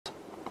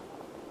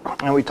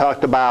and we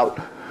talked about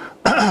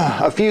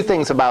a few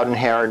things about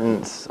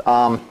inheritance.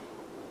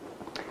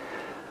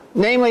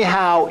 Namely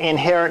how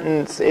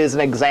inheritance is an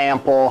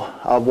example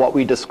of what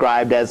we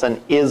described as an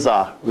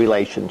is-a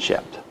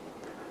relationship.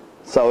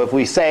 So if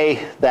we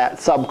say that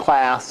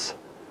subclass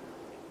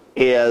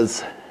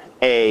is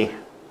an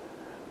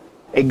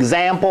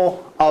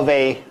example of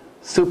a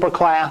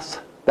superclass,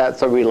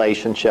 that's a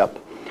relationship.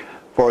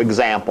 For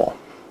example,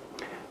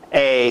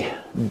 a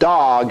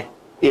dog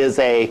is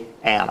an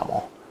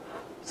animal.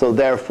 So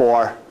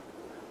therefore,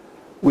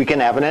 we can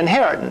have an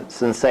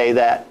inheritance and say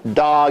that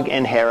dog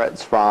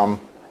inherits from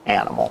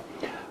animal.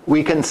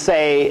 We can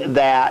say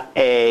that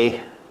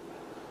a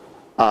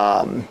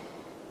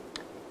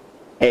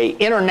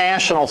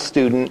international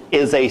student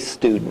is a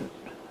student.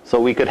 So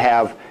we could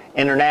have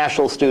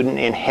international student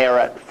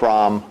inherit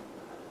from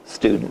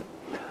student.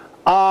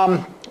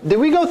 Did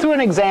we go through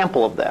an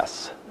example of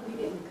this? We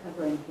didn't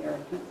cover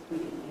inheritance. We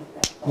didn't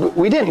get that.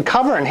 We didn't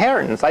cover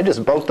inheritance. I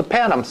just broke the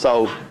pen. I'm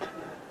so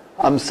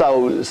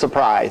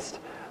surprised.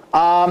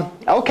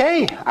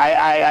 Okay,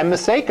 I'm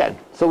mistaken.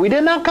 So we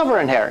did not cover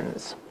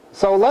inheritance.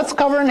 So let's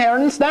cover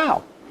inheritance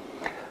now.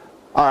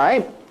 All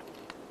right.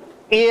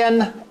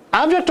 In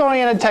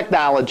object-oriented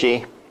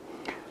technology,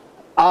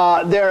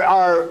 there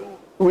are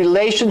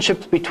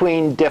relationships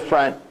between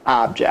different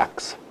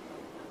objects.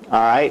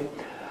 All right.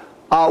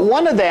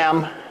 One of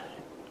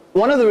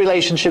the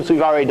relationships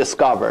we've already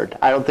discovered.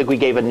 I don't think we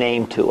gave a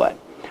name to it,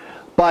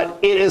 but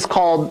it is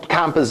called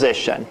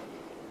composition.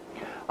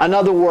 In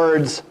other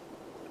words,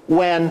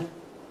 when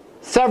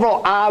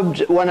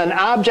an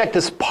object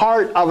is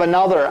part of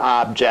another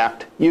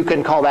object, you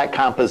can call that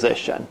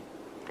composition.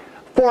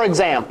 For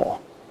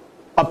example,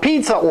 a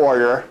pizza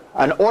order,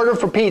 an order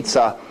for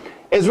pizza,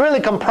 is really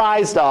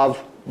comprised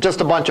of just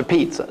a bunch of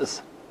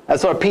pizzas.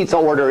 That's what a pizza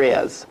order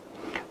is.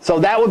 So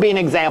that would be an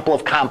example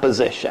of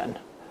composition.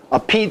 A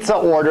pizza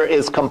order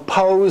is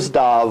composed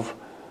of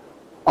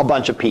a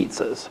bunch of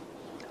pizzas.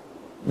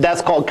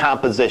 That's called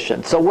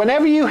composition. So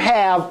whenever you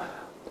have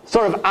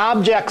sort of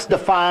objects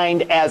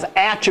defined as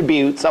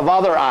attributes of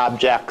other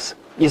objects,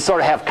 you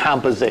sort of have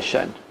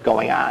composition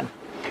going on.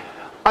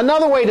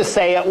 Another way to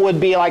say it would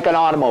be like an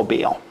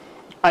automobile.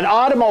 An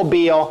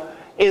automobile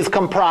is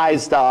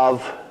comprised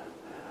of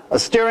a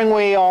steering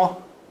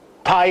wheel,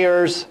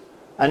 tires,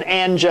 an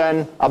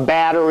engine, a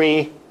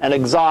battery, an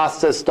exhaust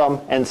system,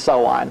 and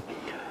so on.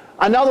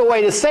 Another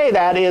way to say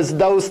that is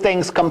those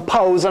things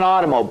compose an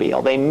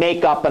automobile. They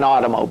make up an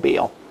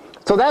automobile.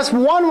 So that's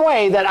one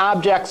way that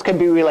objects can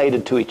be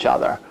related to each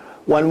other,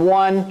 when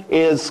one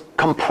is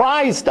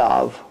comprised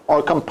of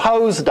or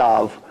composed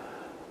of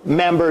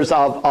members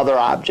of other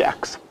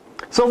objects.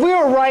 So if we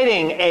were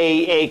writing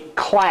a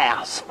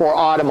class for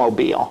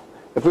automobile,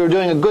 if we were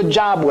doing a good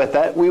job with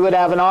it, we would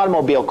have an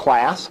automobile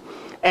class,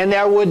 and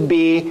there would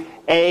be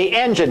an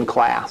engine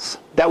class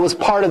that was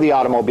part of the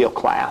automobile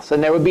class,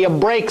 and there would be a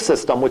brake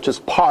system which is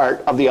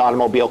part of the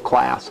automobile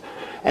class,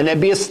 and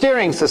there'd be a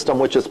steering system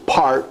which is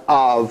part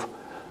of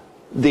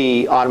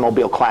the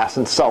automobile class,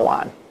 and so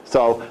on.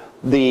 So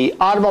the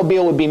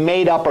automobile would be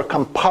made up or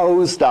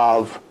composed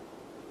of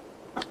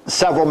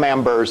several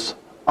members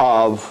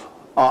of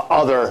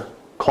other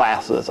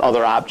classes,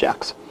 other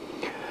objects.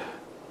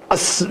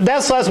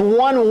 That's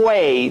one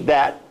way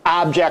that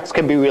objects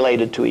can be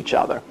related to each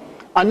other.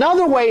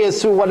 Another way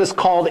is through what is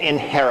called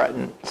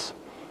inheritance.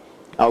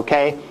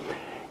 Okay?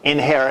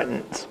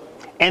 Inheritance.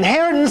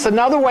 Inheritance,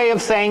 another way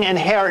of saying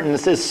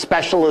inheritance is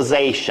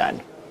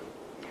specialization.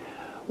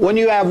 When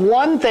you have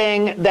one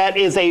thing that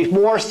is a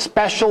more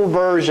special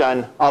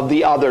version of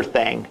the other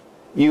thing,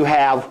 you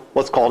have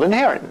what's called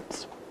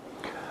inheritance.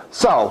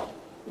 So,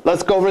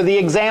 let's go over the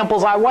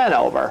examples I went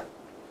over.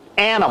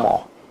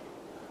 Animal.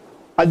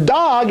 A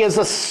dog is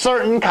a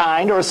certain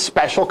kind or a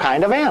special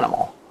kind of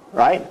animal,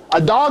 right? A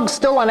dog's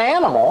still an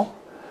animal,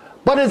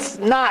 but it's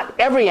not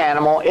every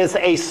animal is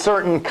a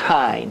certain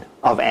kind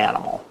of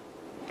animal.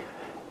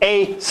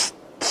 An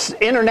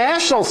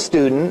international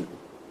student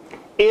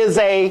is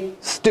a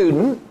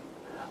student,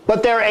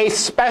 but they're a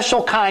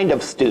special kind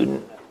of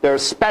student. They're a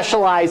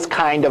specialized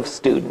kind of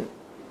student.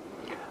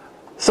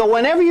 So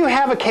whenever you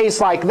have a case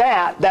like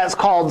that, that's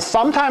called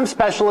sometimes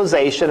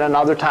specialization and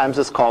other times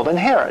it's called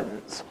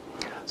inheritance.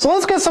 So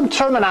let's get some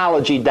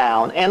terminology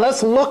down and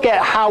let's look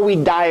at how we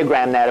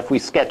diagram that if we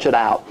sketch it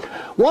out.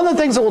 One of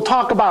the things that we'll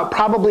talk about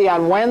probably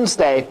on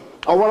Wednesday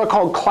are what are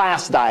called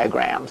class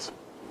diagrams.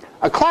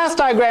 A class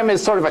diagram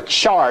is sort of a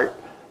chart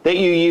that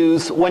you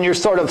use when you're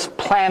sort of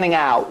planning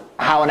out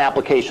how an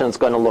application is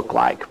going to look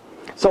like.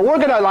 So we're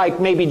going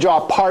to maybe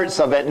draw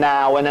parts of it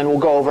now, and then we'll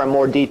go over in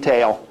more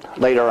detail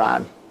later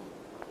on.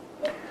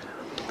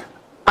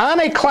 On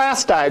a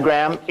class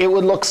diagram, it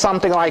would look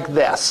something like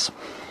this.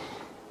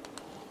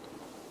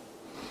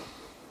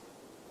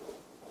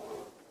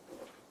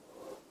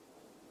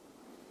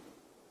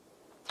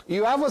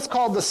 You have what's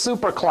called the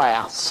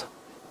superclass.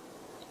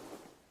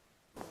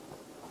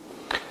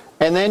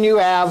 And then you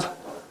have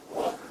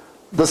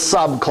the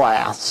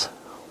subclass.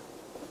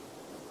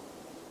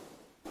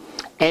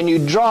 And you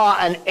draw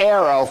an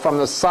arrow from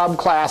the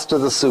subclass to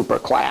the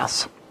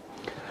superclass.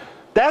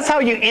 That's how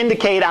you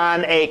indicate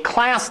on a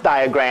class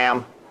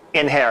diagram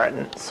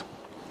inheritance.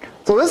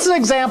 So this is an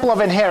example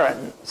of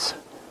inheritance.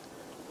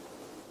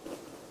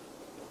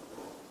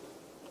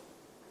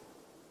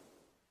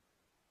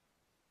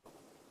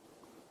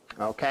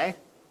 Okay?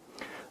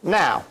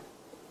 Now,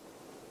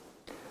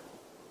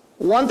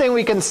 one thing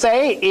we can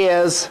say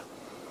is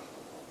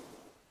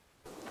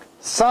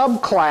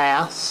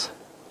subclass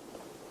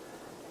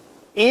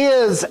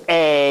is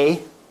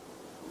a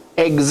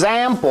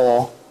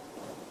example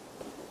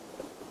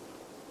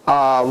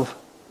of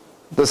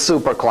the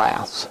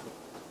superclass.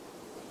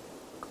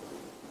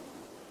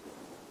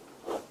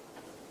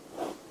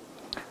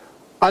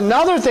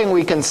 Another thing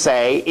we can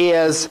say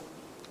is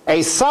a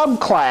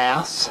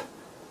subclass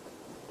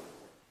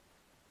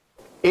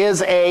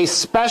is a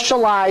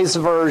specialized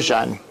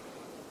version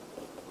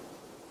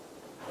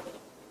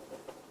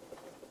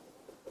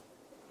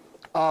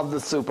of the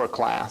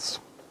superclass.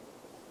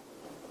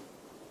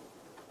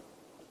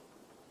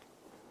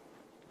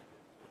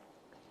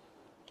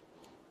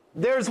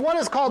 There's what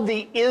is called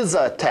the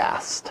ISA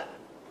test,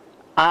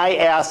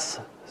 I-S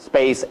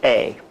space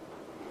A.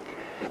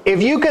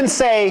 If you can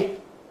say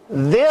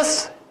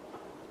this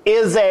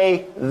is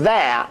a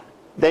that,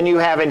 then you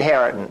have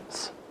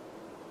inheritance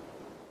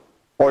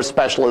or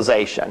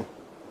specialization.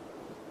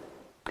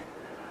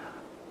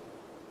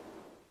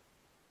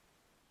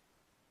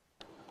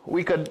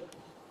 We could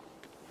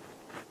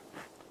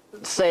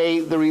say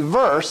the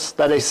reverse,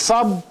 that the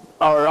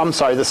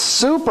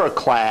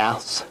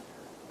superclass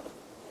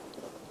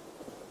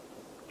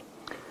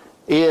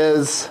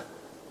is,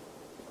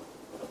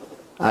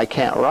 I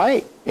can't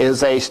write,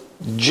 is a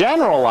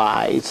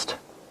generalized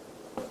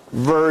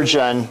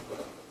version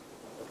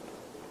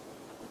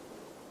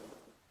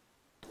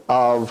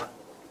of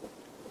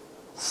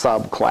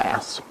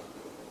subclass.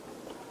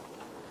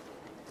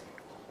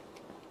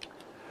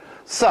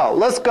 So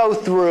let's go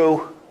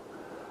through.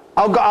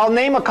 I'll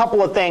name a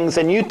couple of things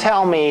and you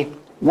tell me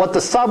what the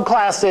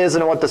subclass is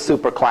and what the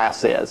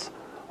superclass is.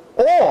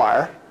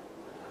 Or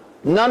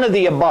none of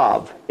the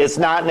above. It's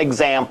not an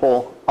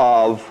example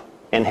of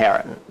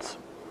inheritance.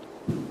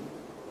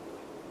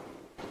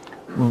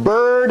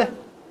 Bird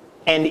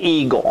and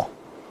eagle.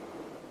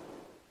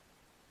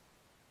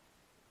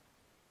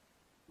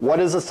 What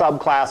is a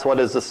subclass? What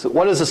is a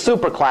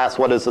superclass?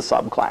 What is a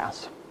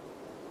subclass?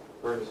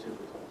 Bird is superclass.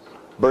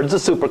 Bird's a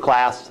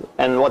superclass.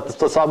 And what's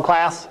the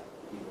subclass?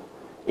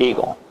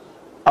 Eagle.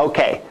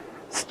 Okay.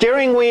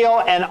 Steering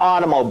wheel and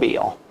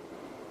automobile.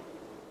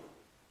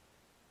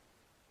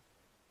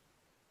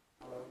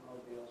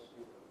 Automobile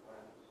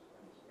superclass and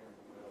steering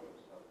wheel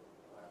is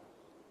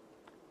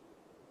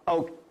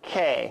subclass.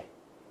 Okay.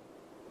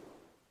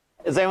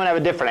 Does anyone have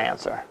a different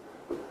answer?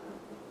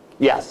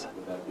 Yes.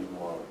 Would that be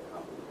more like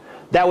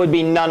composition? That would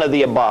be none of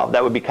the above.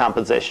 That would be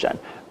composition.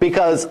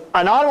 Because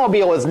an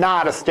automobile is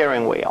not a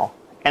steering wheel,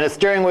 and a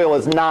steering wheel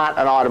is not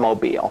an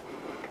automobile.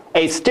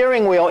 A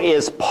steering wheel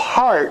is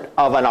part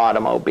of an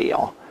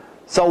automobile.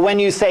 So when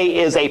you say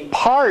is a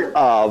part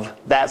of,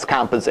 that's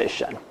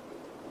composition.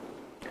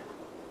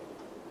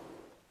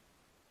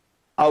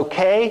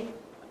 Okay.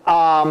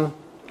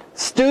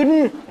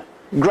 Student,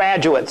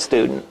 graduate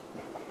student.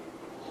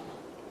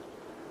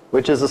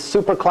 Which is a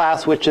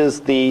superclass, which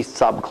is the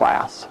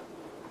subclass.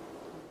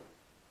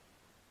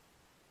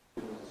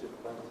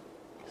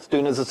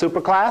 Student is a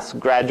superclass,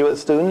 graduate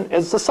student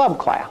is the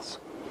subclass.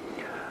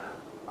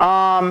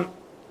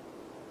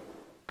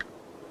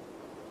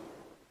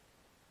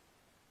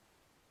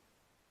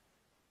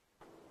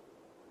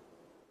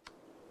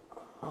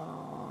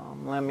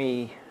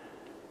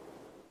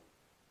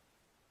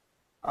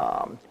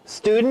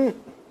 Student,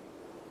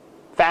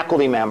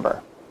 faculty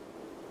member.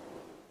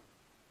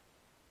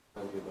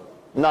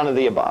 None of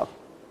the above.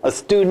 A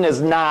student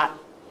is not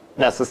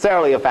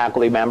necessarily a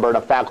faculty member, and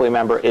a faculty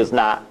member is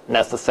not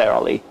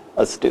necessarily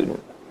a student.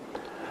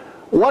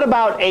 What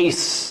about a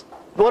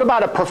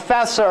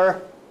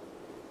professor,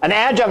 an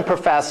adjunct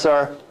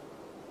professor,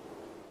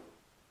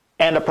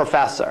 and a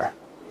professor?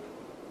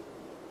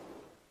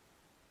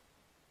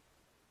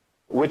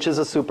 Which is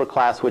a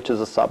superclass, which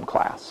is a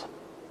subclass?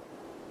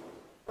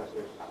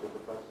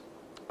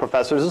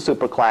 Professor is a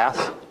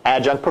superclass.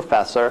 Adjunct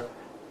professor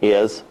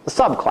is a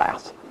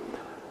subclass.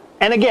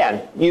 And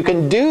again, you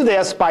can do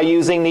this by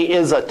using the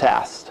ISA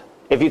test.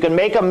 If you can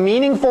make a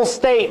meaningful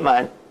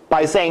statement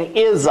by saying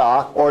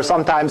ISA, or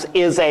sometimes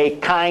is a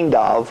kind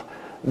of,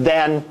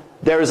 then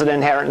there's an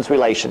inheritance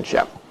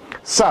relationship.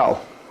 So,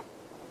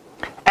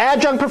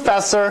 adjunct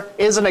professor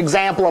is an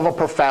example of a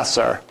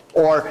professor,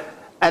 or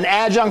an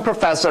adjunct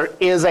professor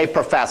is a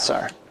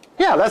professor.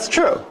 Yeah, that's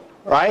true,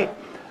 right?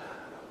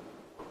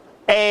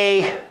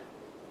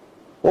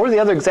 What were the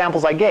other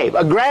examples I gave?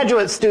 A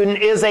graduate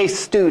student is a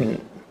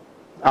student.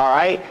 All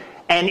right?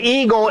 An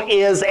eagle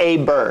is a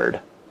bird.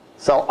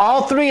 So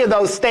all three of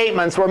those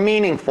statements were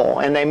meaningful,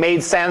 and they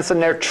made sense,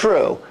 and they're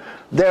true.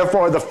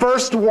 Therefore, the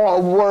first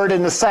word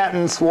in the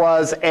sentence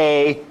was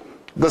the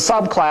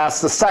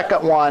subclass. The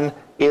second one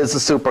is the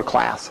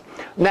superclass.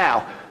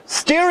 Now,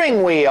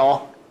 steering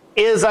wheel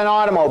is an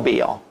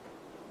automobile.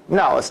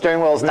 No, a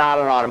steering wheel is not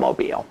an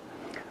automobile.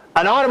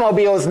 An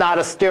automobile is not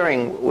a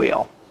steering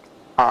wheel.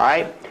 All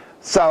right?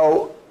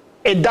 So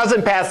it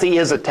doesn't pass the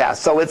ISA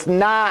test. So it's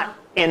not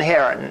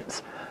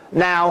inheritance.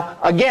 Now,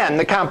 again,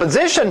 the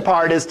composition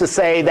part is to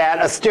say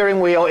that a steering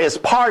wheel is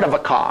part of a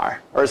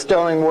car, or a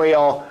steering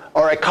wheel,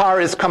 or a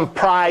car is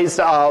comprised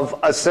of,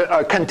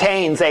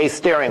 contains a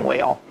steering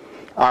wheel.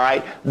 All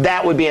right?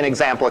 That would be an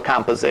example of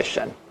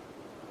composition.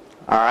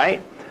 All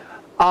right?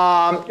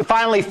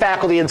 Finally,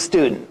 faculty and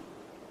student.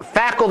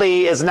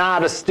 Faculty is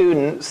not a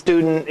student.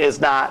 Student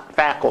is not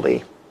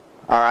faculty.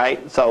 All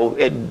right? So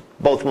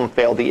both of them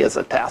fail the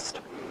ISA test.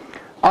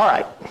 All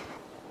right.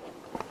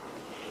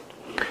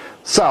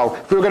 So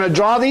if we're going to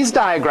draw these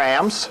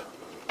diagrams,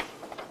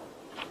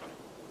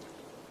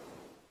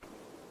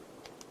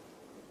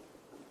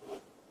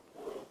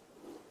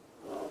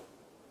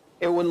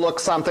 it would look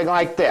something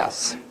like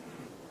this.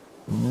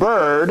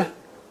 Bird,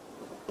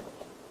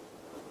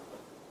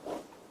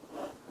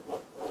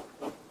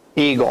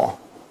 eagle.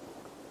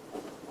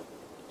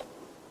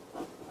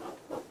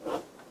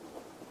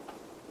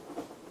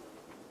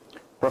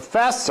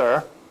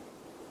 Professor,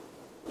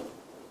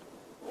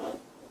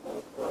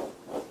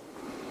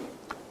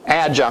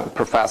 adjunct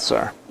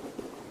professor.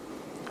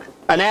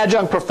 An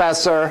adjunct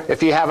professor,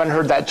 if you haven't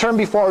heard that term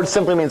before, it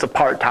simply means a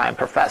part-time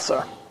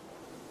professor.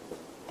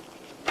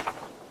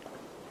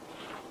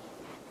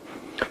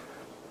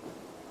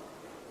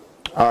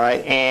 All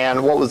right,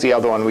 and what was the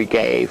other one we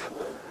gave?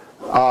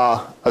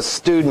 A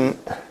student.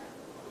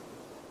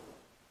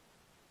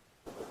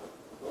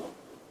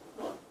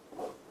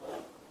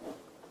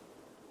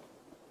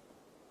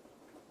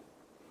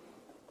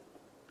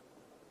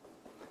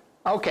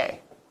 Okay,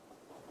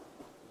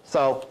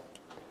 so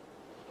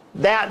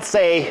that's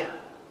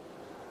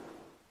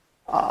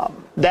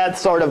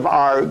sort of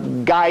our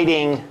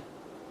guiding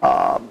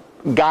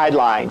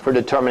guideline for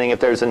determining if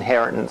there's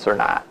inheritance or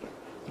not.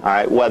 All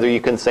right, whether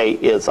you can say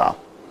ISA.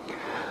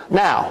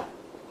 Now,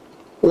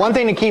 one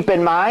thing to keep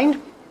in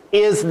mind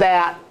is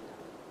that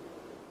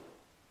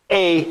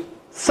a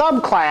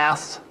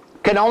subclass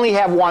can only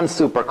have one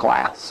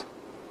superclass.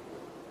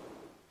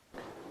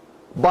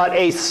 But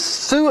a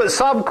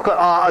superclass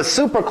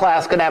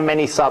can have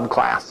many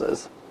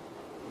subclasses.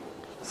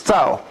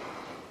 So,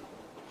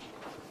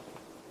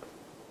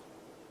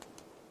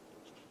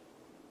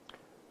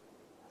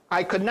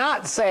 I could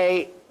not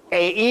say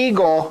an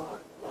eagle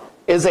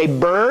is a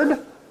bird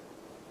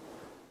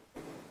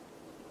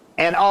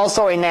and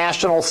also a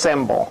national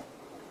symbol.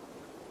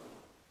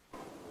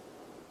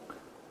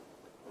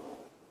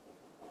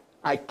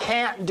 I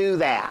can't do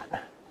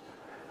that.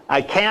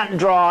 I can't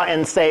draw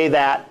and say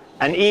that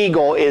an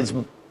eagle is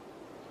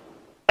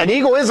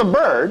a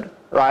bird,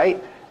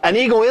 right? An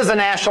eagle is a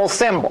national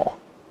symbol.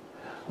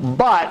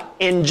 But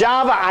in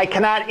Java, I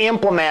cannot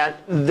implement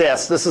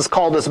this. This is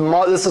called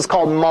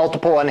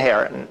multiple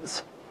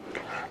inheritance.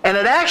 And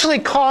it actually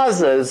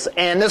causes,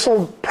 and this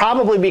will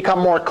probably become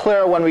more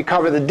clear when we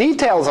cover the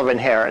details of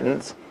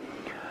inheritance,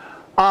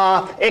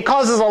 it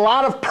causes a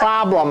lot of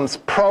problems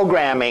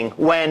programming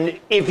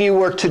if you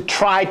were to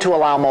try to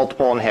allow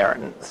multiple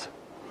inheritance.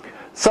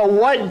 So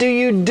what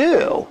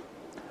do?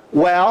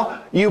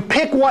 Well, you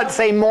pick what's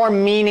a more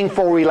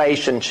meaningful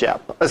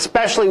relationship,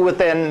 especially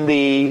within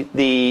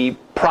the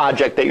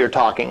project that you're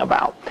talking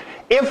about.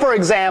 If, for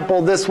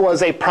example, this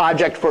was a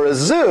project for a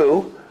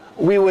zoo,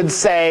 we would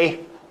say,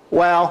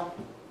 well,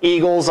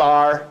 eagles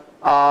are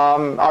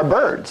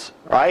birds,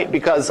 right?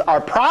 Because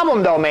our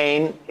problem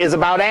domain is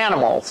about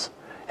animals.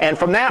 And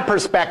from that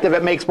perspective,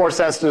 it makes more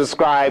sense to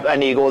describe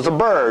an eagle as a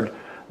bird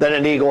than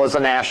an eagle as a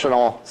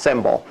national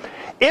symbol.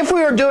 If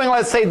we were doing,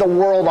 let's say, the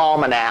World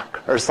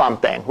Almanac or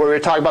something, where we were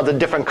talking about the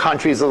different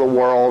countries of the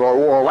world, or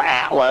World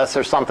Atlas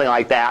or something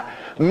like that,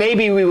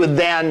 maybe we would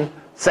then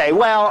say,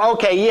 well,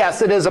 okay,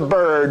 yes, it is a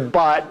bird,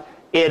 but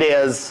it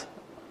is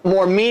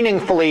more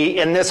meaningfully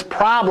in this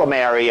problem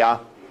area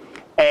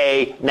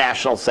a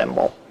national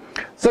symbol.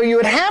 So you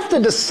would have to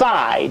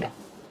decide,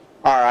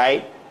 all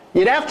right,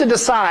 you'd have to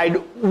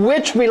decide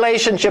which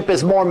relationship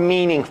is more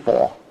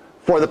meaningful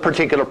for the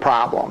particular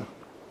problem.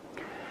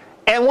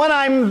 And when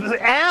I'm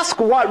asked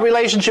what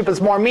relationship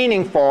is more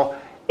meaningful,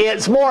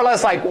 it's more or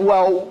less like,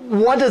 well,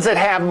 what does it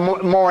have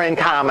more in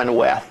common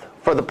with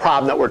for the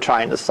problem that we're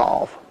trying to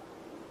solve?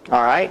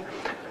 All right?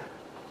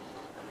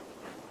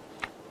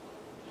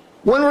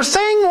 When we're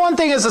saying one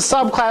thing is a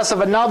subclass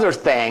of another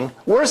thing,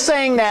 we're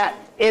saying that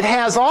it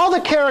has all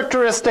the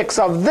characteristics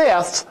of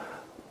this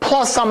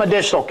plus some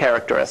additional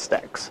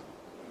characteristics,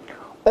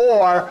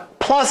 or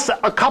plus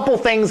a couple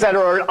things that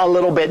are a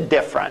little bit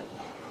different.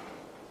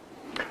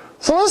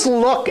 So let's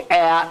look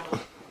at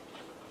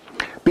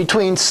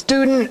between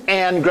student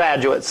and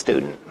graduate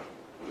student.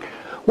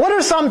 What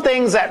are some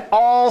things that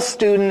all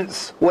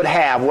students would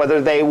have,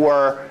 whether they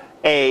were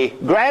a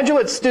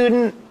graduate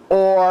student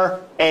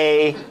or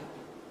a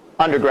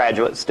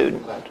undergraduate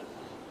student?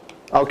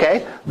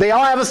 Okay, they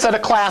all have a set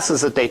of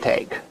classes that they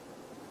take.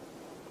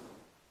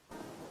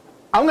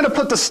 I'm going to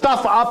put the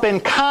stuff up in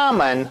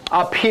common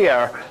up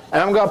here,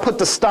 and I'm going to put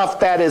the stuff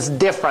that is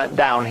different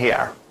down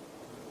here.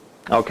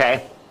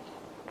 Okay?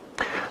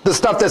 The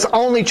stuff that's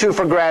only true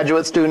for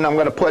graduate student, I'm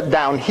going to put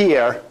down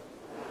here,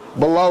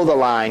 below the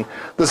line.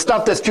 The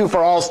stuff that's true for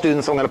all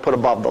students, I'm going to put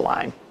above the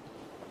line.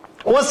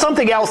 What's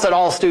something else that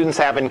all students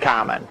have in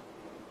common?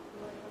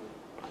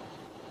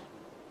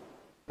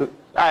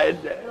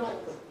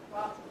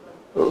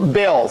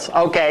 Bills,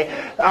 okay.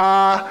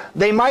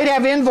 They might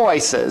have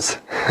invoices.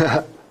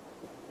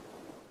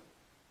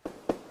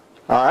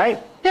 All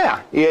right?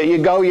 Yeah,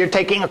 you're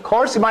taking a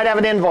course, you might have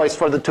an invoice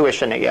for the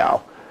tuition that you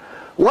owe.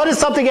 What is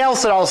something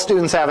else that all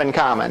students have in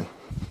common?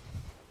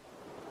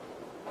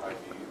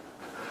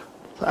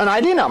 An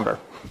ID number.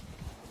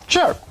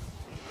 Sure.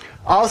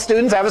 All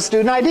students have a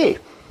student ID.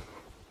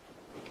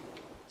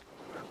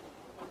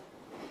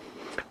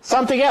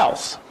 Something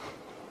else.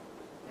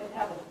 They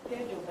have a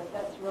schedule, but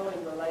that's really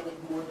related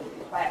more to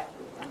the classes.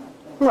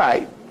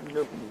 Right.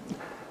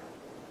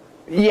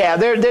 Yeah,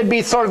 there'd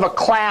be sort of a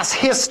class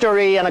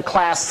history and a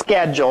class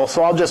schedule,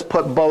 so I'll just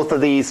put both of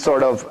these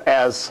sort of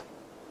as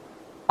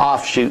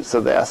offshoots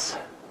of this.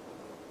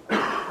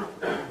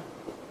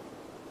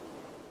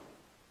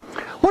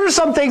 What are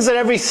some things that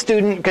every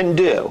student can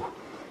do?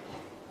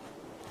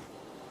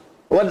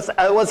 What's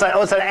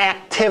an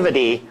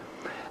activity?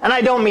 And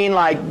I don't mean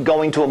like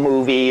going to a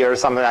movie or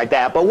something like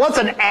that, but what's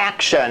an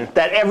action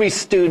that every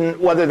student,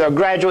 whether they're a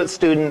graduate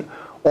student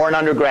or an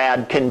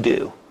undergrad, can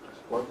do?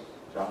 Sports,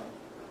 John?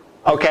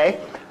 Okay.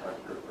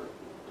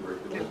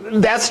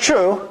 That's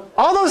true.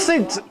 All those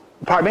things,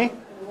 pardon me?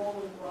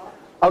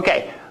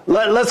 Okay,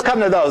 let's come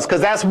to those,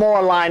 because that's more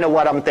in line of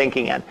what I'm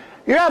thinking in.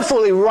 You're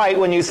absolutely right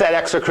when you said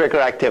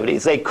extracurricular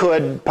activities. They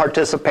could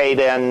participate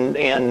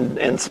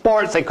in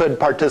sports, they could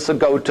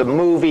go to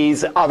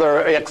movies,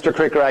 other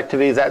extracurricular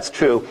activities, that's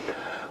true.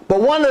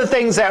 But one of the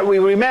things that we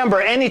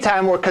remember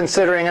anytime we're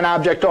considering an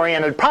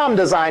object-oriented problem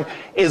design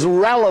is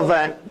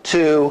relevant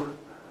to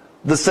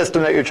the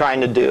system that you're trying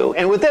to do.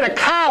 And within a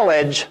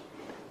college,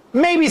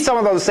 maybe some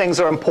of those things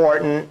are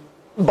important,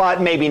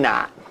 but maybe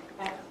not.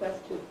 Access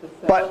to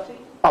facilities. But,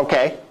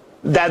 okay.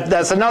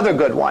 That's another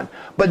good one.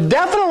 But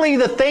definitely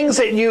the things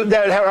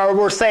that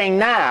we're saying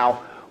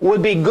now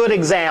would be good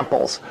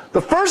examples.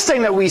 The first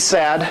thing that we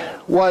said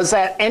was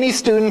that any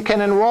student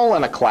can enroll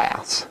in a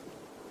class.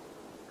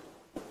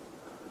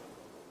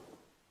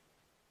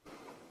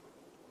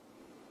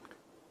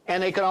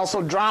 And they can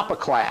also drop a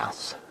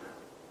class.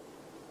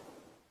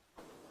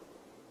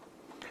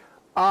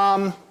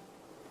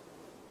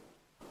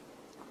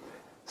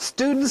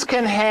 Students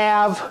can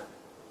have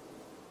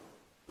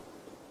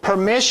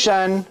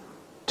permission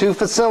to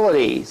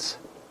facilities.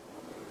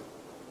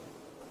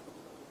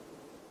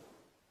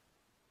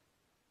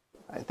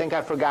 I think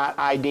I forgot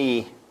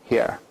ID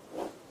here.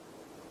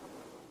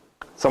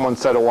 Someone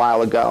said a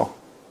while ago.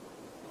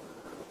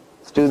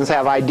 Students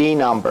have ID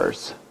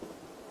numbers.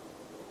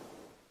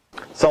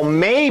 So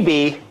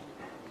maybe,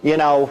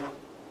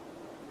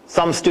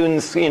 some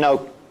students, do you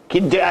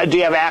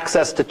have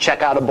access to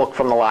check out a book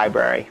from the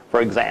library,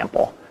 for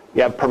example?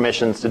 You have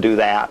permissions to do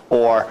that.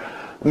 Or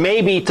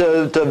maybe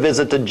to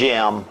visit the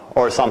gym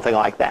or something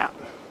like that.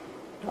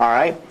 All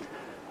right?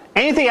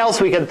 Anything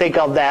else we can think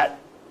of that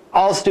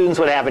all students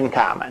would have in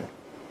common?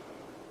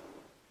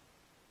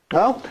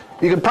 Well,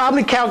 you could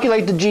probably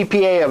calculate the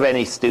GPA of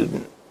any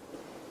student.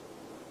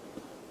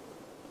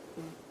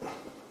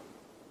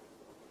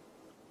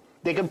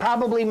 They could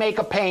probably make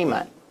a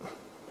payment.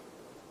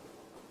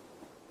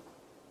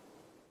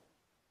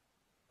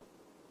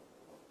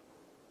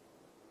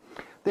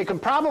 They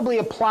could probably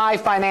apply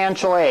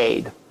financial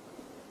aid.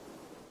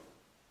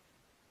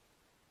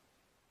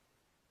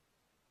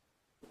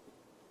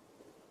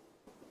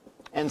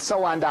 And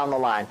so on down the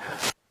line.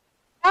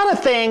 A lot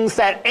of things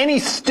that any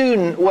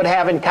student would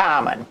have in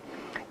common.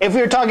 If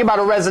we were talking about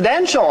a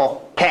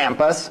residential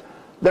campus,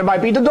 there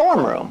might be the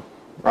dorm room,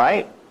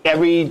 right?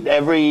 Every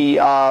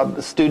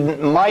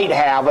student might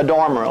have a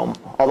dorm room,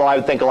 although I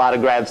would think a lot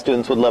of grad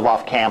students would live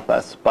off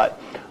campus, but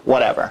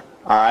whatever,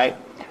 all right?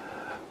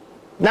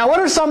 Now, what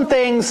are some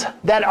things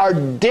that are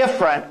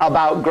different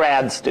about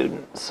grad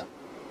students?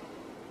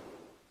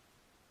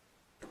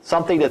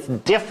 Something that's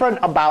different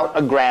about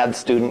a grad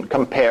student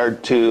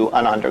compared to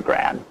an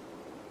undergrad.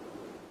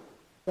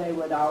 They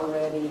would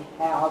already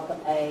have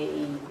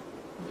a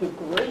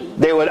degree.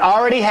 They would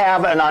already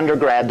have an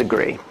undergrad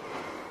degree.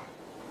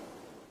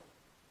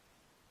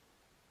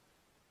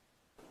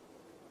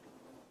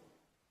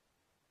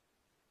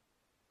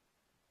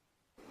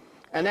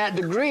 And that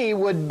degree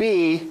would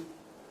be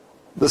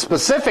the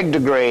specific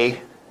degree,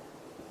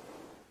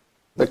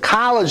 the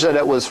college that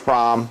it was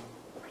from,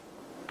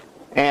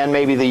 and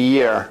maybe the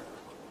year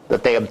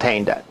that they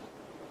obtained it.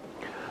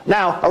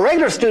 Now, a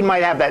regular student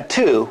might have that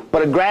too,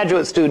 but a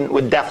graduate student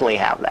would definitely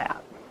have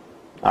that.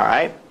 All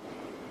right?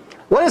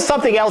 What is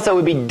something else that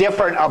would be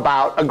different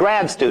about a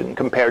grad student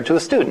compared to a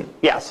student?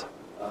 Yes?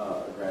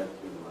 A grad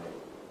student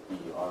might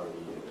be already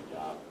in a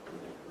job in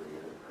their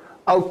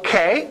career.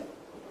 Okay,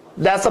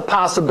 that's a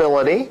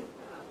possibility.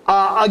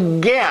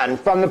 Again,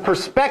 from the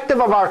perspective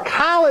of our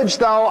college,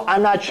 though,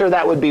 I'm not sure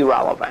that would be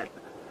relevant.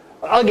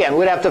 again,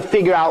 we'd have to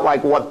figure out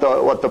like what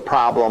the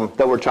problem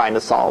that we're trying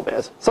to solve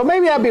is. So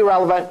maybe that'd be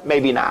relevant,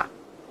 maybe not.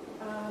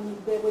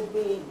 There would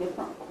be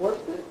different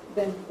courses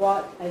than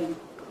what an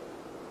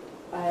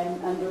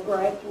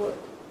undergraduate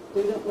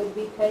student would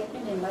be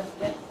taking in most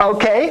instances.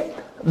 Okay,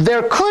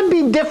 there could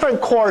be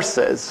different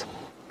courses.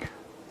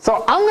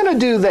 So I'm going to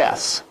do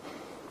this.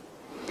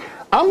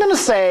 I'm going to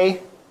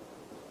say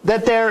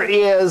that there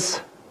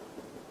is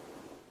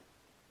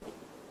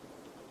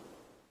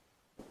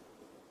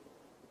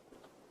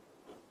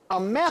a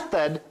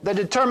method that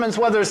determines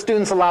whether a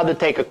student's allowed to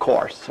take a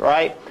course,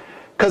 right?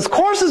 Because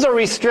courses are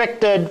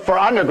restricted for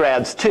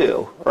undergrads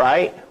too,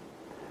 right?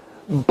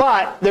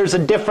 But there's a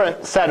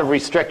different set of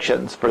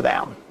restrictions for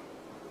them,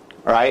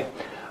 right?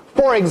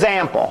 For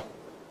example,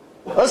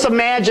 let's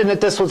imagine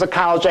that this was a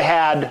college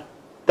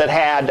that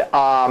had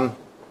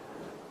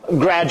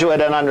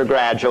graduate and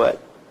undergraduate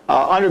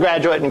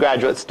and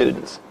graduate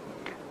students.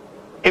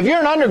 If you're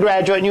an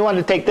undergraduate and you want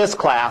to take this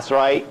class,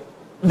 right,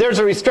 there's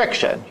a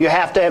restriction. You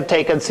have to have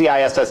taken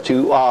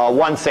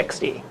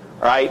CISS226,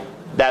 right?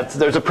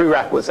 There's a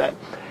prerequisite.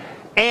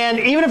 And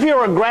even if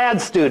you're a grad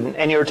student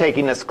and you're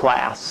taking this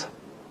class,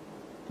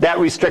 that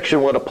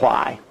restriction would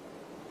apply.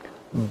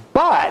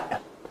 But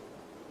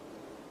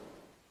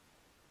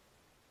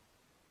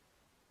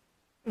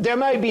there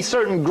might be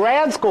certain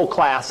grad school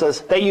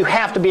classes that you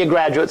have to be a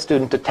graduate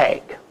student to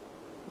take.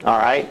 All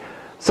right?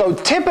 So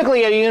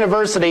typically at a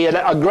university,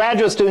 a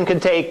graduate student can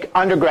take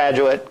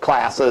undergraduate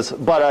classes,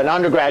 but an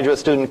undergraduate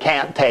student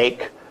can't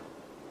take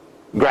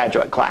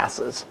graduate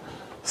classes.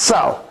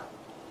 So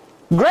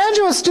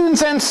graduate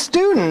students and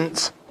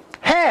students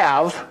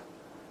have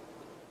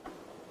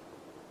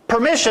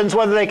permissions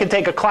whether they can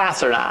take a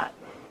class or not.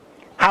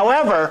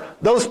 However,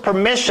 those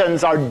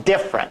permissions are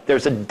different.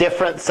 There's a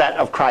different set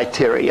of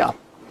criteria.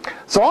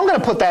 So I'm going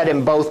to put that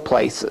in both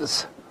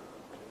places.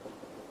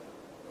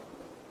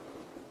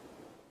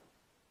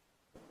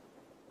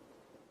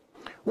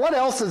 What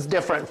else is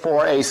different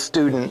for a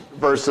student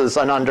versus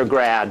an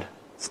undergrad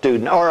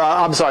student? Or,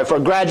 I'm sorry, for a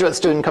graduate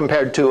student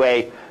compared to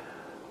a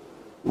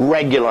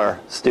regular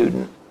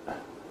student?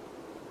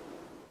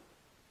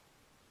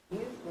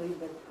 Usually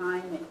the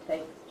time it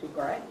takes to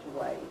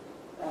graduate.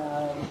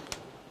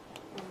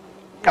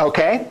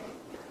 Okay.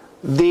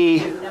 The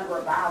Number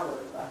of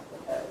hours, I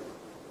suppose.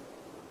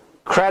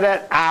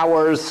 credit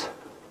hours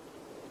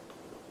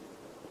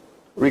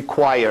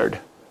required.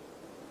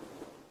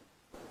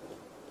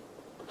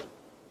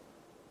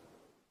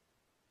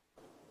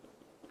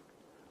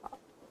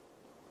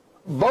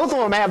 Both of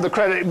them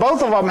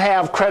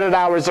have credit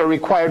hours that are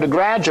required to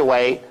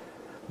graduate,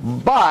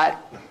 but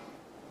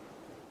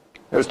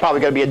there's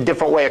probably going to be a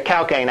different way of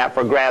calculating that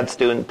for a grad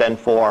student than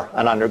for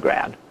an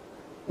undergrad.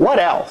 What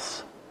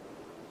else?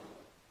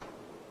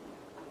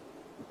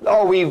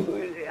 Oh,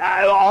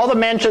 all the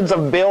mentions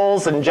of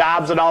bills and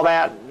jobs and all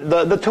that,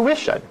 the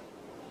tuition.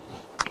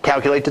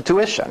 Calculate the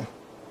tuition.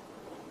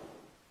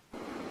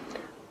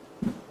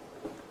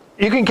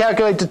 You can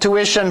calculate the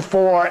tuition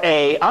for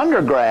an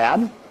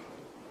undergrad.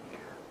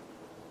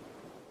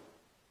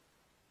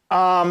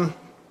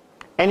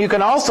 And you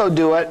can also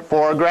do it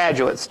for a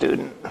graduate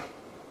student.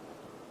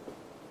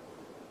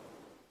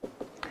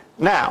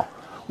 Now,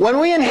 when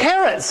we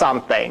inherit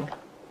something,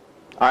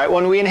 all right,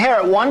 when we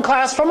inherit one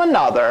class from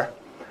another,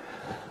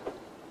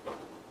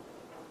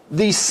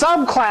 the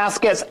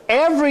subclass gets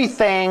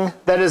everything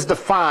that is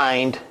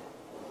defined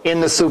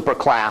in the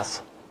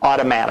superclass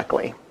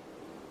automatically.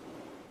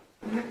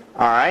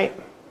 All right?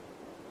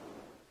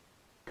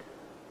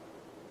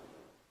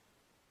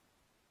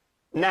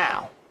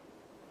 Now,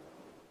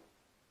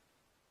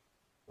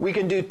 we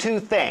can do two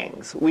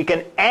things. We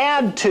can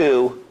add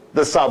to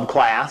the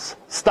subclass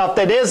stuff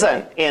that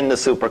isn't in the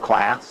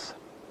superclass,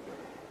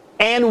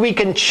 and we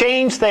can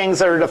change things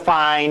that are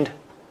defined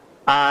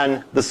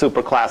on the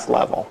superclass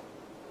level.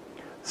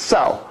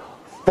 So,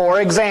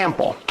 for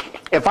example,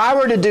 if I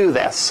were to do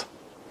this,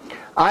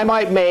 I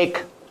might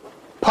make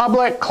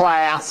public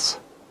class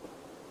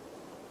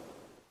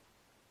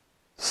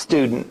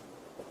student.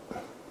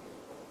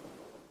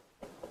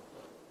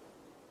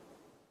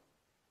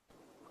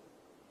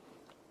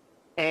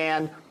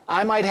 And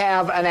I might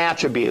have an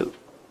attribute,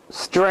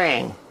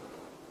 string,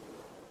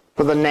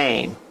 for the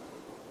name,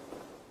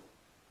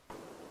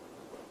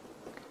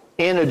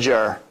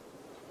 integer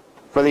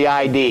for the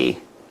ID,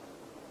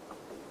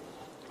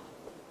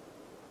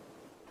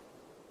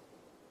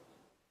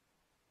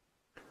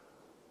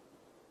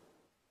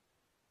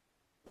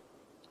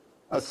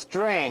 a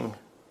string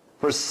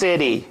for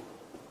city,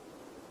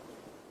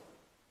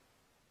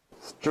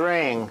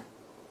 string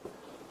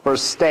for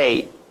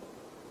state,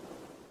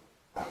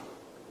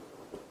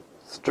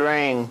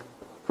 string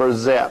for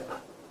zip,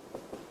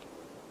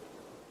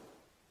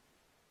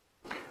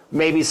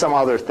 maybe some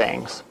other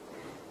things.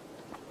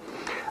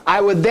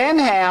 I would then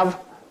have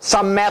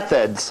some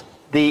methods,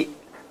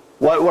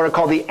 what are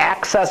called the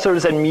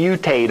accessors and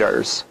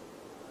mutators,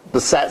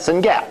 the sets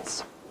and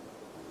gets.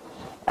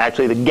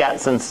 Actually, the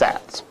gets and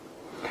sets.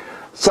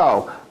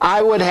 So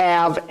I would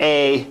have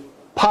a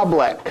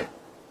public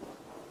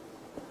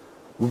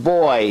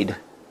void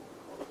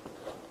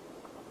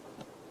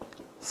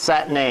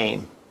set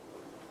name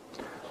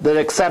that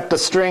accept a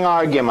string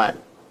argument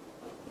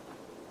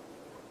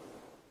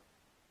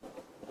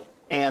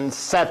and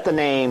set the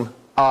name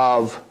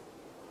of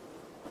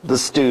the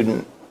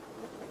student.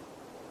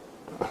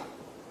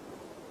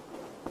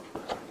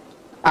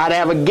 I'd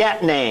have a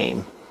get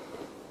name.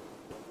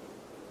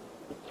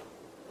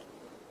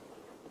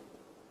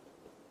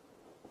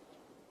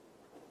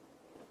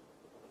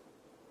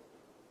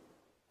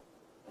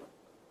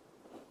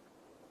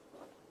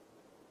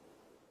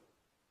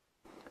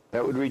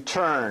 That would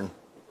return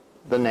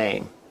the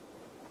name.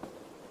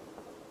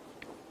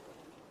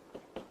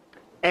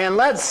 And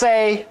let's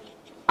say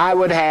I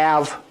would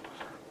have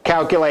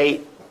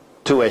calculate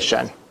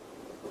tuition.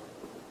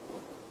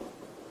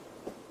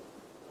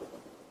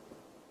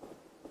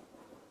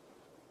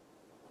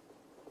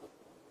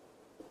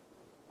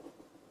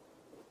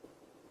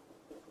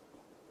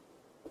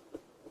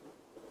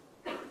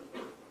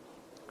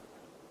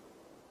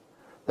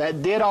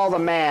 That did all the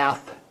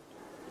math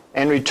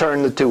and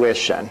returned the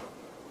tuition.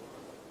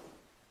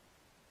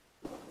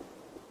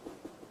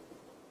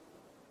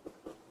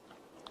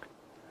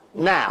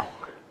 Now,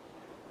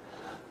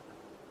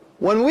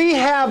 when we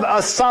have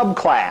a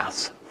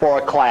subclass for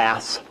a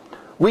class,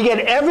 we get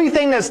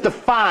everything that's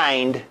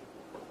defined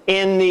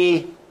in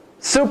the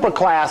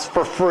superclass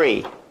for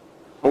free.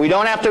 We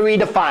don't have to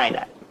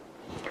redefine it.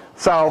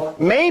 So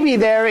maybe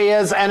there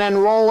is an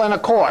enroll in a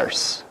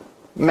course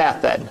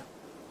method,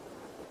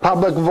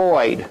 public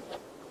void,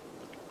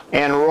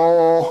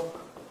 enroll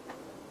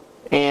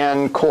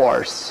in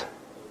course,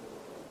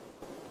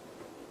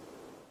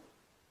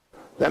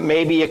 that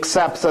maybe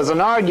accepts as an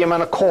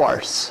argument a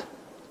course.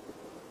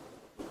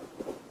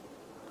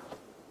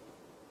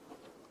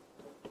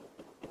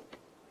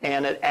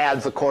 And it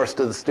adds a course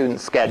to the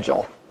student's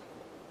schedule.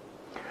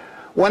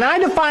 When I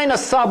define a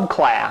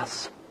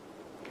subclass,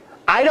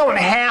 I don't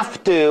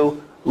have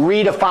to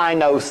redefine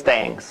those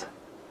things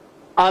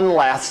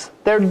unless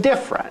they're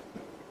different.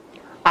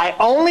 I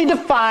only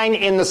define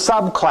in the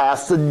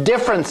subclass the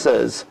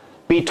differences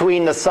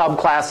between the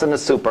subclass and the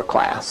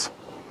superclass.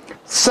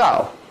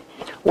 So,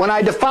 when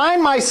I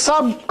define my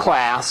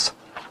subclass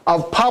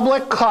of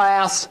public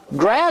class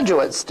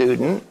graduate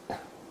student,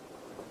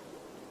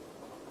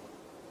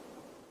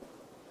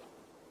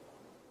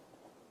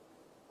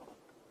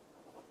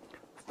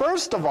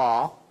 first of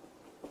all,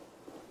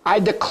 I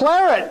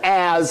declare it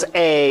as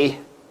a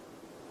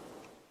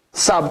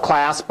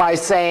subclass by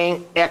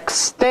saying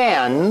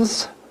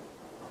extends,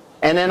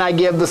 and then I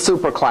give the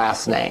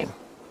superclass name.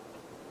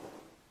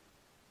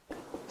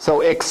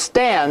 So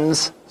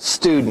extends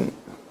student.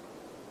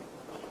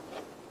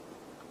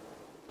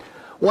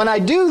 When I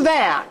do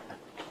that,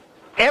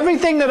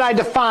 everything that I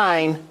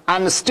define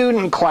on the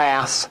student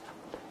class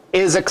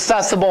is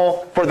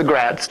accessible for the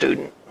grad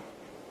student.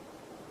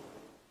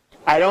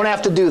 I don't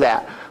have to do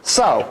that.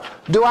 So,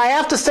 do I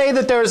have to say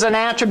that there's an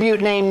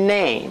attribute named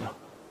name?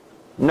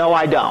 No,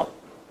 I don't.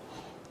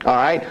 All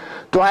right?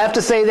 Do I have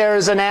to say there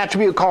is an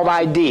attribute called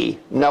ID?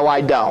 No,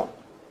 I don't.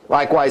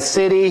 Likewise,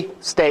 city,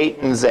 state,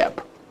 and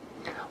zip.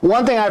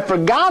 One thing I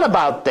forgot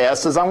about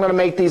this is I'm going to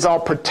make these all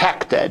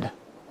protected.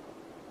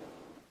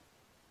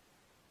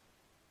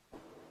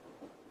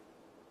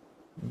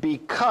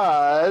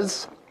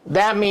 Because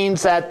that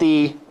means that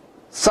the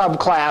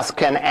subclass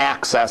can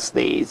access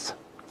these.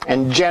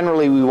 And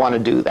generally we want to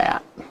do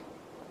that.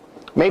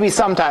 Maybe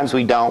sometimes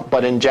we don't,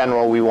 but in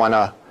general we want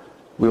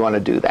to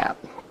do that.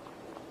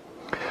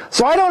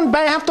 So I don't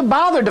have to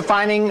bother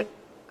defining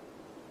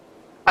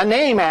a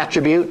name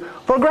attribute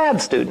for a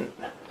grad student.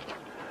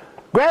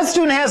 Grad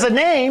student has a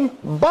name,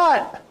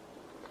 but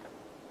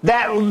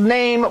that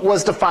name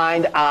was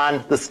defined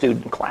on the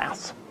student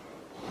class.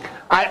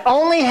 I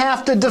only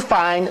have to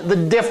define the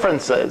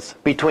differences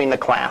between the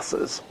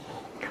classes.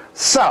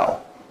 So,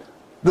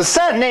 the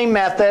set name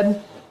method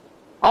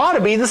ought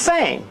to be the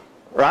same,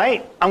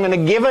 right? I'm going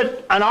to give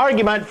it an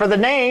argument for the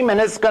name,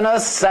 and it's going to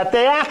set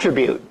the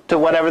attribute to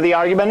whatever the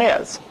argument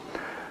is.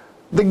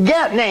 The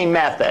get name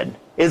method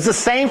is the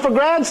same for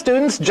grad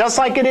students, just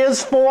like it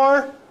is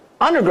for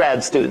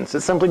undergrad students.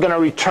 It's simply going to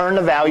return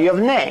the value of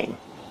name.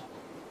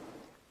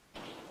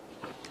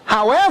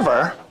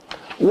 However,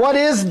 what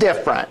is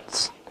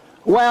different?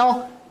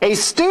 Well, a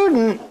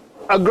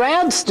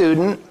grad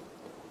student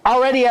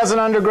already has an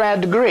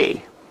undergrad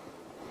degree.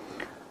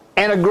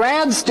 And a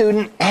grad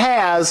student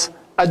has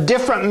a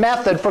different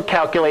method for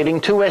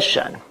calculating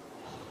tuition.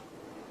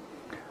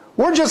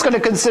 We're just going to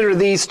consider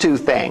these two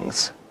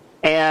things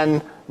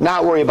and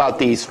not worry about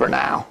these for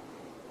now.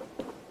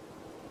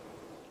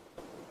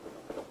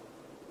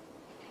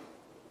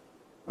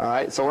 All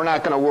right, so we're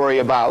not going to worry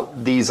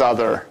about these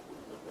other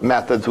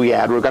methods we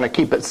add. We're going to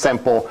keep it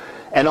simple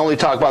and only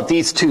talk about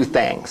these two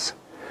things.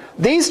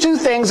 These two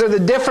things are the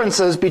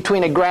differences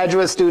between a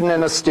graduate student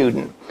and a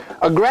student.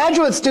 A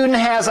graduate student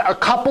has a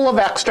couple of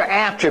extra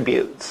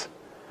attributes.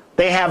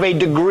 They have a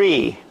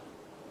degree,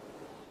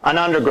 an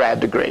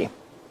undergrad degree.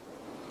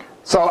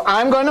 So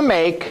I'm going to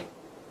make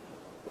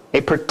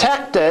a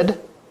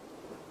protected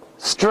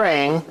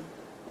string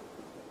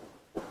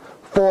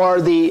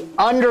for the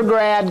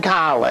undergrad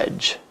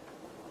college.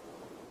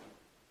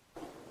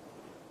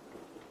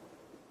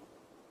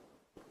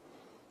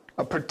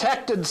 A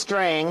protected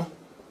string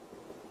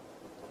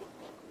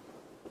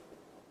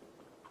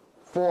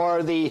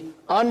for the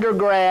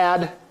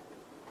undergrad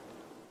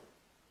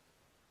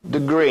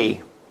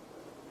degree.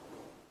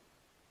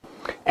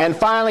 And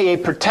finally, a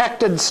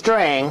protected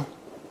string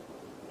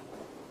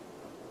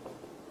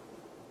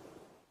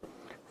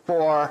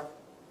for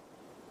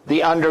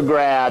the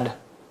undergrad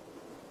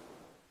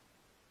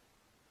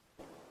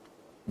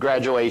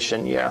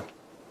graduation year.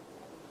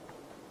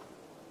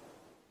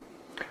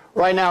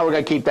 Right now, we're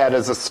going to keep that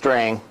as a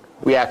string.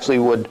 We actually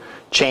would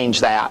change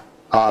that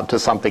to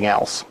something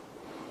else.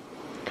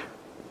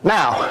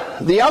 Now,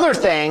 the other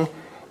thing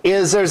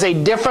is there's a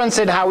difference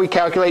in how we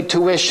calculate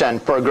tuition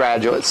for a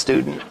graduate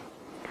student.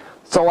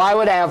 So I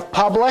would have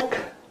public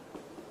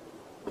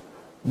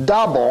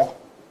double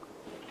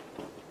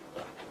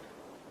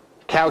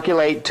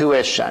calculate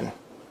tuition.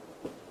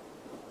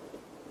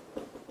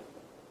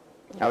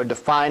 I would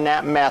define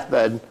that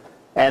method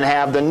and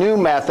have the new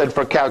method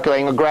for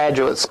calculating a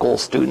graduate school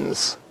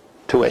student's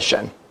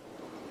tuition.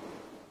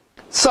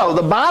 So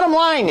the bottom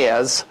line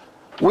is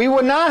we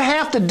would not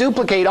have to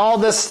duplicate all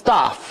this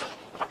stuff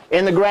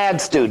in the grad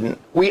student.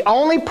 We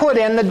only put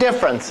in the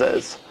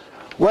differences,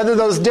 whether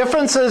those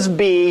differences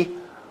be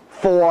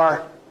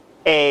for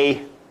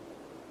a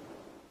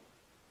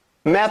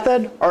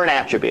method or an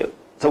attribute.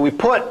 So we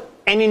put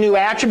any new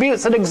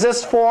attributes that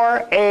exist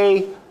for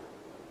a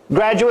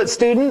graduate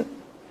student,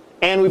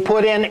 and we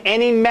put in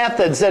any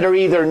methods that are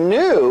either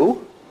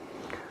new,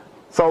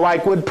 so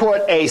like would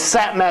put a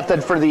set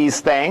method for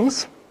these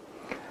things,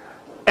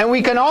 and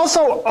we can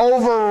also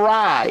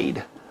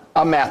override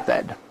a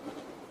method.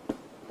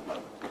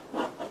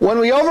 When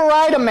we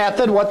override a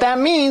method, what that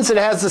means, it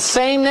has the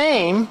same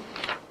name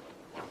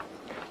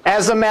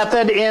as a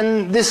method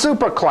in the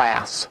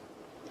superclass.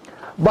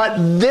 But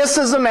this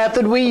is the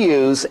method we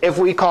use if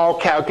we call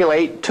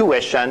calculate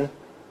tuition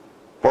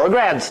for a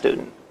grad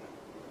student.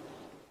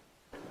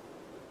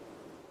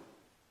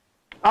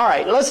 All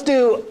right, let's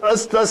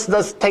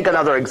take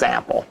another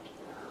example.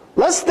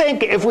 Let's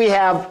think if we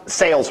have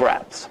sales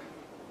reps.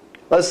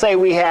 Let's say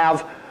we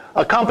have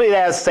a company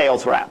that has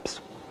sales reps.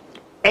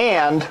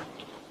 And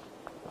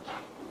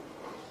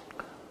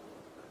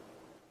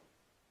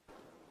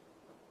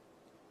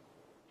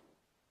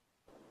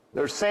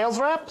there's sales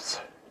reps.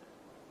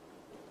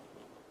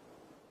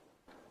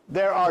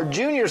 There are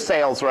junior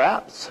sales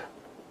reps.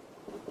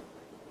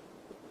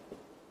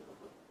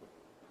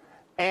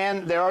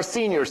 And there are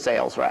senior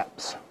sales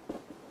reps.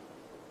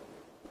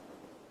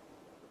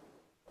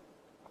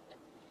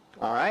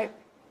 All right?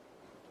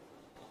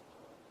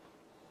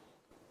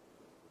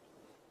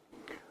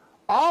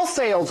 All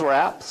sales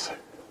reps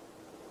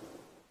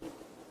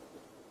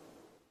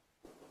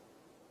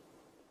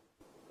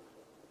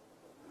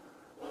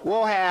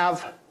will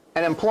have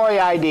an employee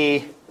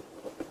ID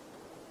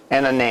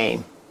and a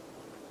name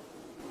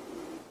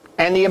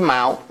and the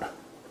amount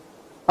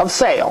of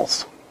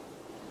sales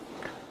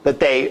that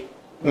they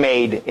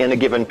made in a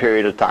given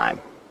period of time.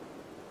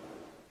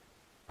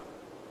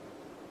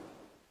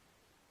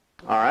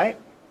 All right?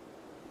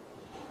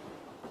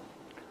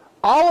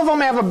 All of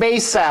them have a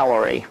base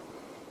salary.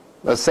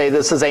 Let's say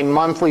this is a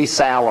monthly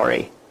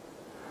salary.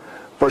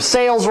 For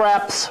sales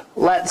reps,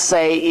 let's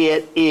say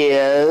it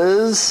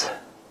is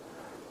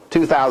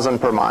 $2,000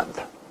 per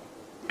month.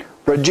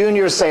 For a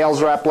junior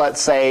sales rep,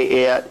 let's say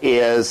it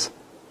is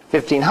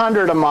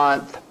 $1,500 a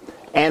month.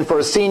 And for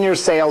a senior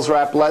sales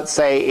rep, let's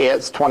say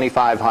it's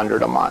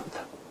 $2,500 a month.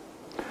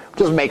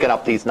 Just making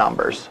up these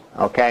numbers,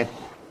 okay?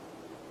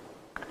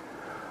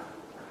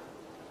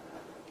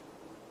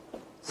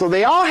 So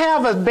they all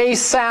have a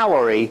base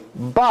salary,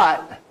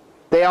 but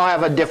they all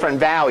have a different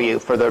value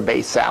for their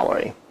base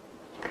salary.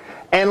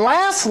 And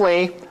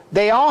lastly,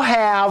 they all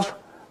have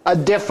a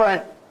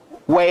different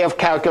way of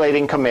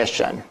calculating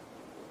commission.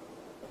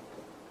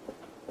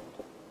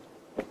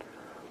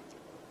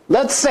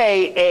 Let's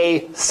say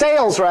a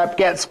sales rep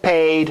gets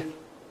paid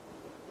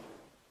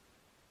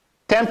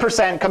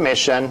 10%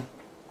 commission.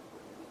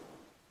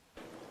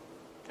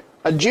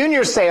 A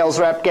junior sales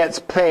rep gets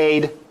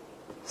paid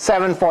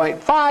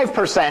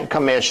 7.5%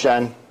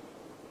 commission.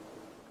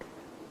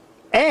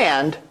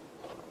 And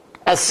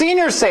a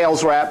senior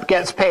sales rep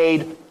gets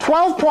paid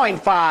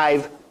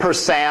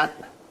 12.5%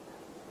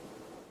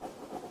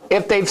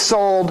 if they've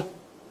sold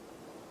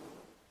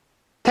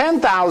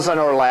 10,000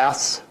 or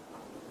less,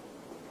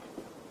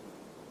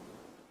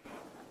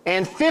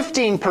 and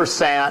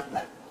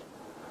 15%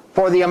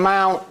 for the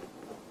amount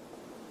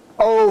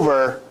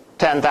over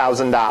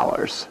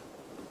 $10,000.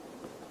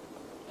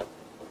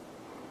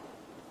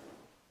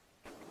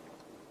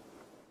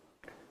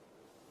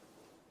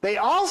 They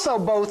also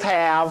both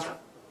have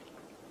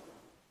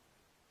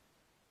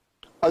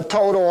a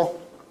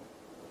total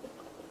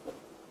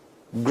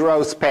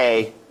gross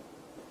pay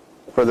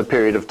for the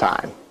period of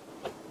time.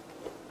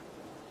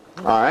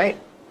 All right?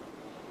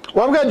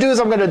 What I'm going to do is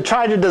I'm going to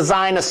try to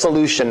design a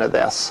solution to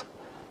this.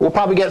 We'll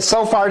probably get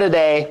so far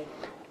today,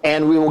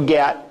 and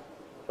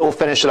we'll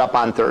finish it up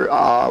on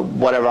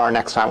whatever our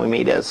next time we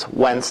meet is,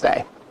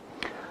 Wednesday.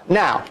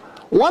 Now,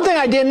 one thing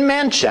I didn't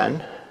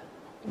mention,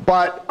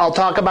 but I'll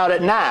talk about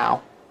it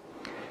now,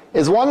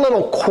 is one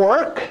little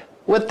quirk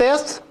with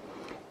this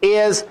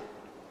is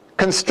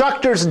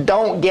constructors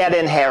don't get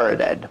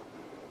inherited.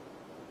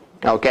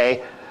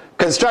 Okay?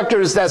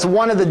 Constructors, that's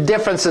one of the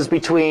differences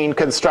between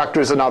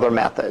constructors and other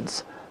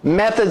methods.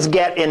 Methods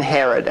get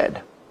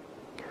inherited.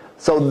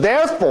 So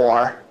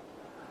therefore,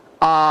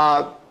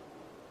 I'm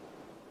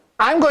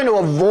going to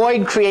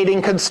avoid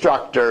creating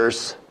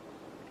constructors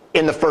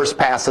in the first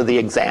pass of the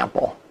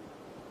example.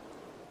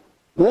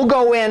 We'll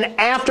go in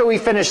after we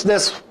finish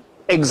this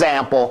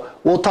example,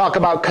 we'll talk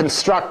about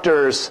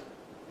constructors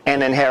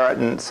and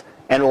inheritance,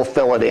 and we'll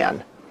fill it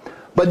in.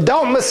 But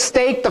don't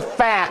mistake the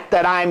fact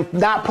that I'm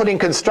not putting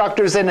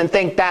constructors in and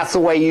think that's the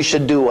way you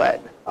should do it,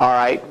 all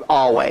right,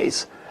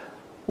 always.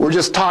 We're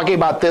just talking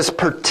about this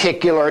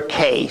particular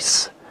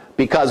case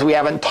because we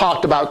haven't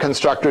talked about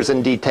constructors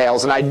in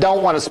details, and I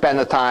don't want to spend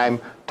the time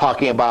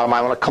talking about them.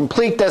 I want to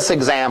complete this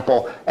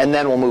example, and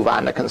then we'll move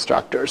on to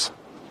constructors.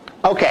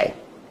 Okay,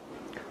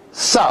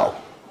 so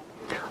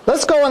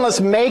let's go and let's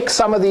make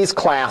some of these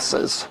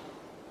classes.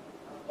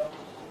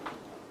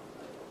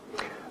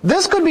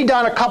 This could be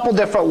done a couple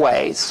different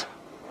ways.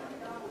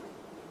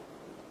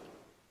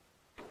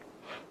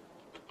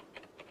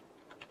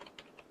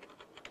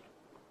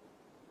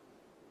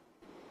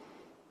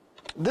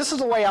 This is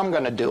the way I'm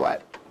going to do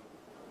it.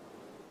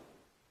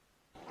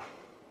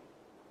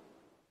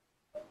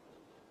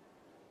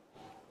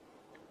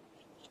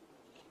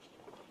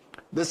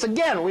 This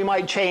again, we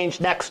might change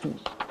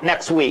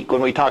next week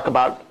when we talk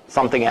about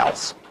something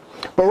else.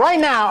 But right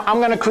now, I'm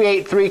going to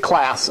create 3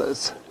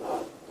 classes.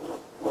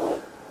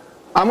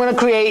 I'm going to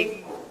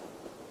create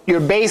your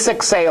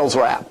basic sales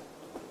rep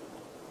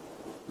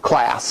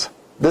class.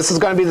 This is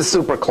going to be the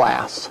super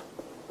class,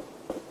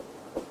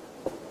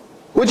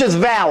 which is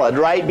valid,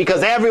 right?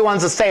 Because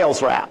everyone's a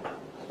sales rep.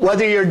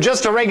 Whether you're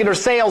just a regular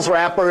sales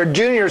rep or a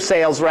junior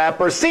sales rep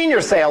or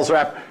senior sales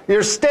rep,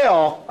 you're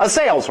still a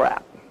sales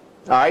rep.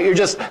 All right? You're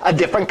just a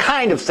different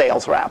kind of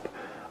sales rep.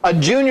 A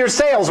junior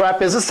sales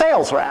rep is a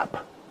sales rep.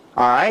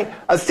 All right?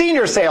 A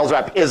senior sales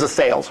rep is a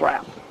sales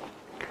rep.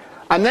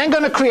 I'm then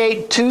going to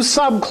create 2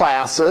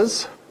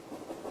 subclasses.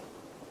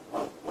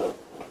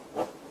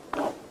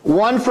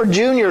 One for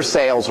junior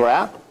sales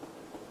rep.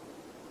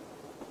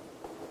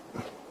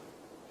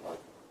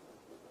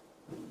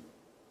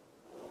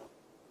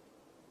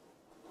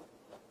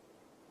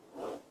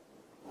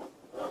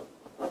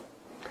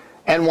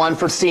 And one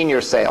for senior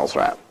sales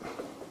rep.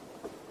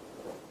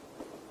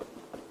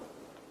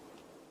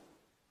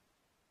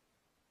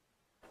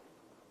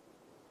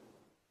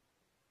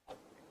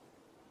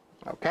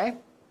 Okay?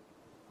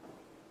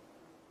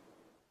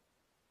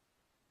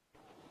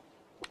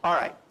 All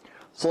right.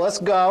 So let's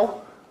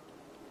go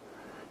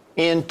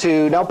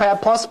into Notepad++.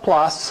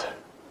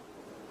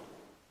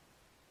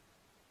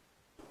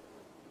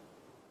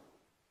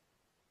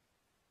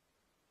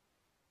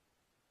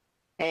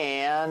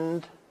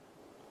 And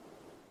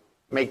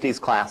make these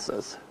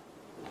classes.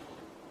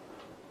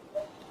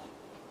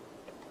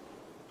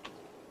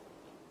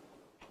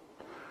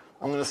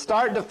 I'm going to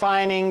start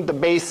defining the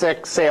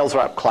basic sales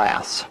rep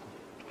class.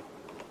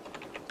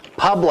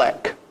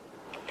 Public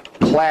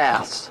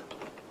class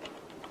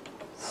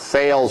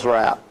sales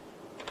rep.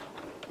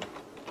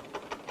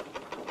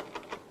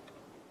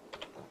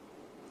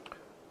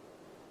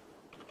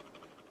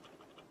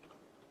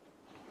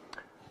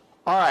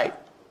 All right.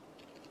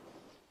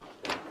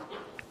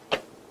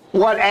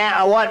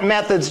 What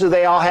methods do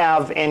they all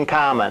have in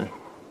common?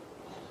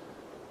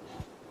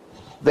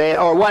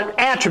 Or what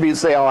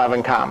attributes they all have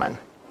in common?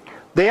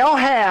 They all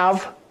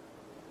have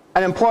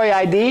an employee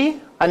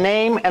ID, a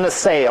name, and a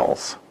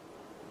sales.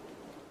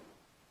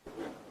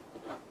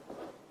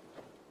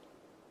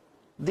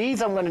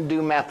 These I'm going to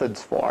do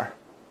methods for.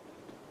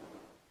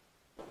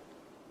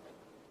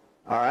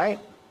 All right?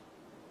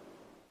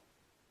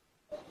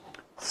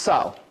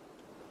 So,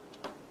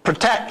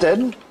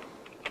 protected.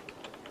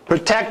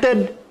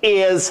 Protected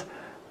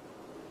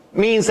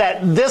means that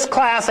this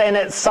class and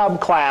its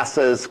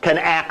subclasses can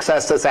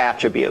access this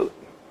attribute.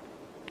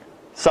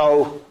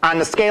 So, on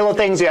the scale of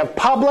things, you have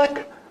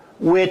public,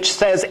 which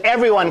says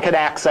everyone can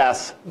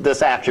access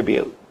this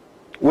attribute,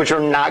 which we're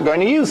not going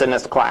to use in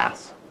this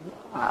class.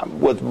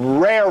 With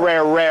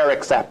rare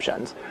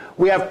exceptions.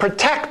 We have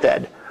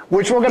protected,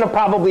 which we're going to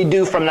probably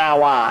do from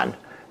now on,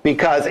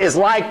 because it's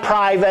like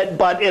private,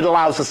 but it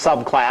allows a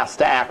subclass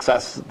to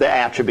access the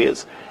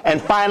attributes.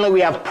 And finally,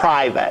 we have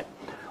private,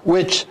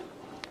 which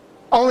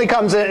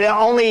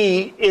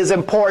only is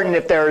important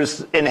if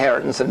there's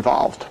inheritance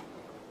involved.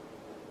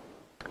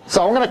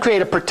 So I'm going to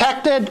create a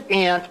protected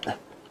int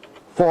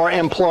for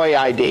employee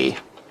ID.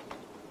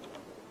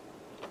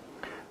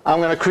 I'm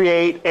going to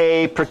create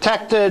a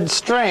protected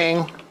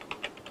string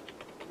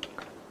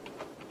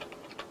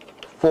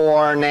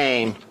for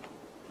name.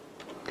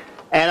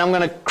 And I'm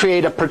going to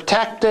create a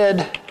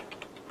protected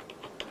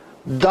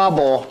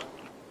double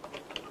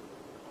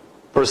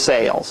for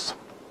sales.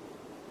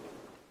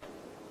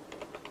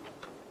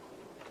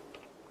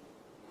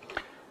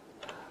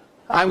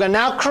 I'm going to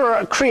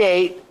now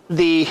create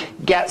the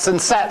gets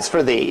and sets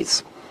for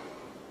these.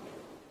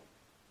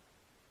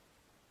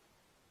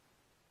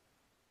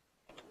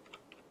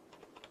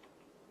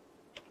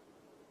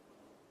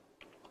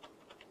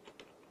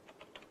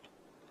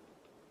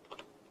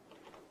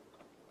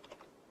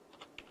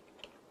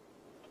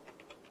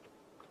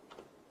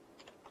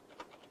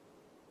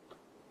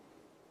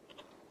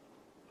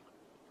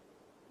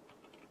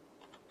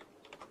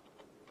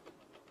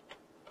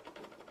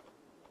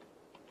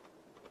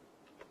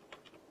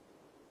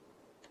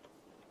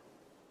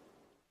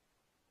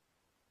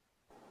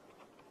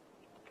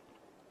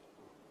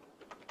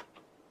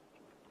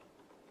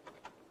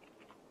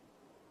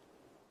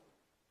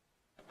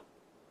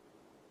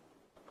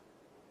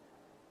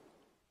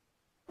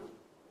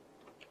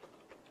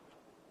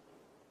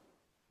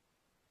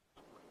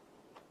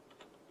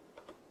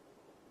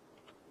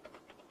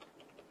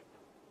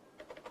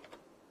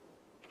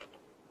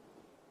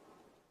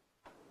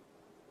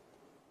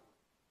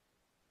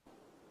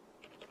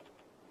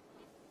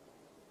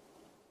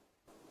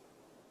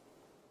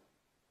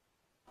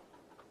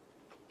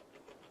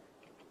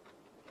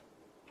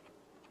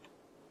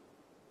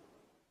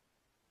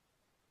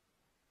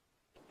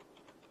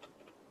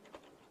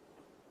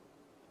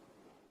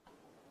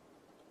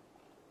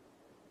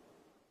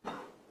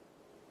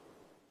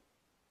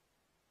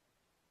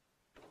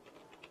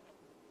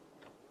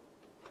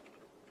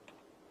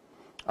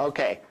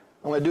 Okay,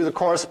 I'm going to do the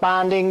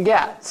corresponding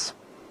gets.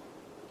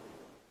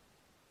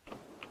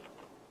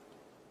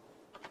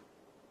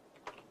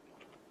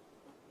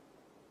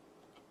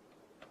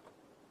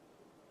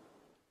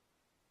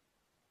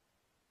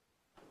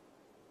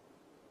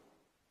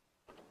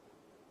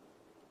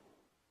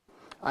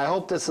 I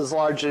hope this is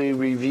largely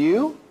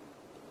review.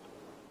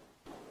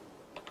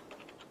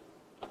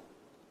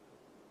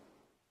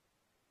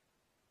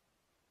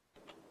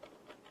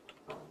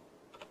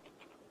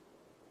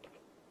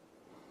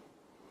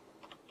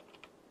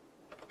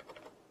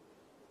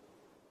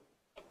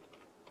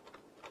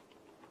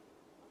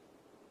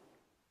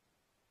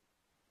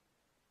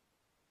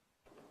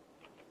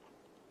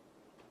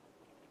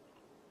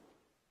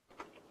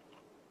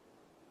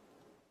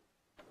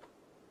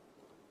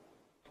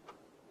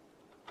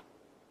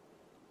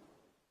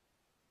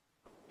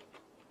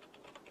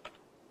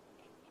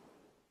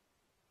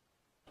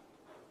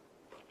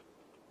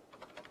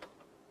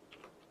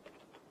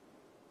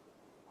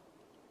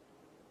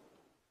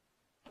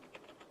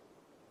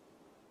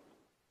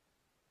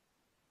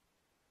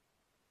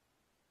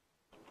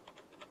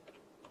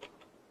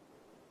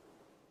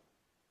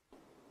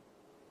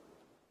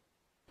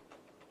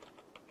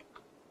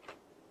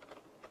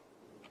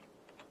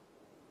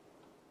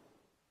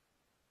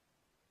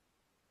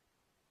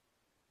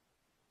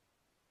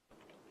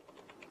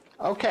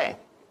 Okay.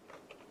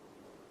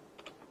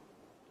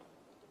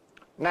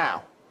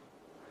 Now,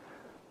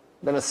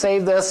 I'm going to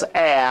save this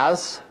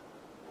as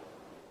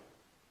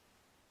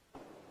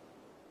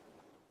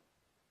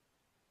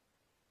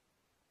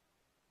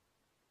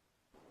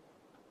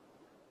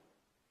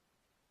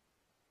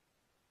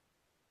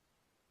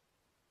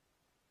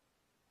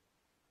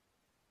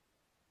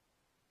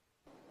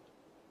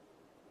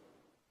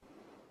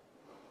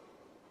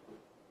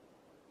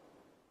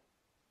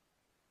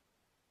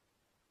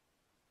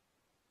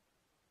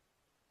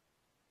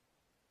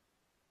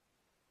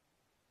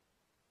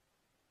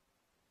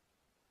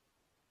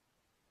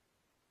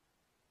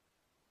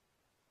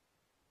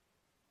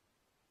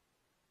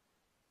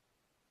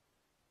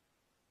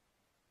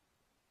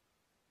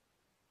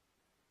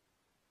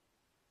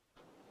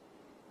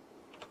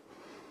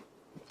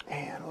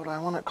and what do I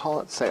want to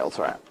call it? Sales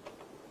rep.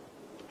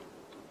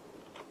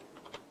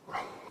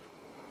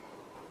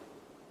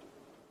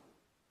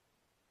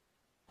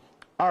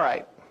 All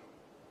right.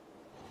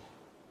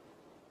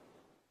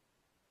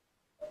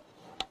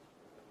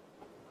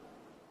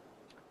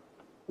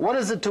 What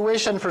is the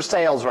tuition for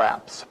sales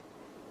reps?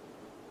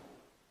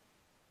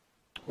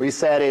 We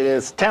said it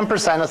is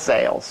 10% of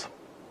sales.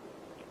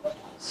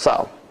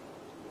 So,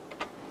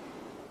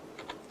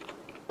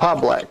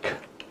 public.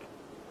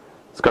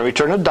 It's going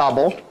to return a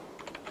double.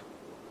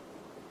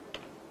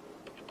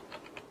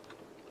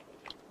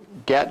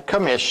 Get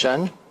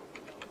commission.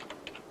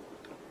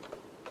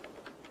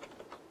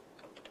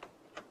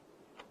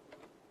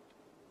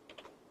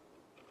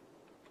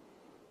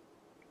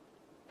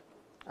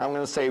 I'm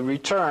going to say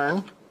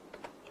return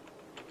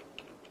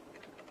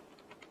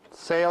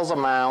sales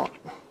amount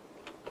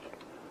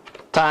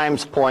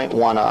times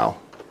 0.10.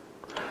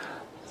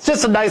 It's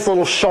just a nice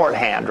little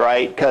shorthand,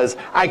 right? Because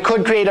I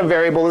could create a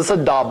variable that's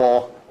a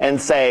double and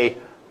say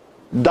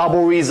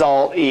double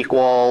result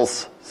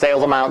equals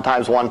sales amount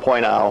times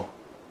 1.0,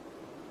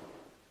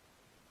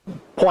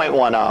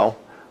 0.10, all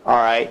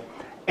right?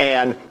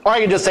 And, or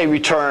I could just say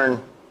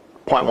return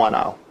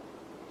 0.10,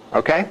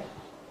 okay?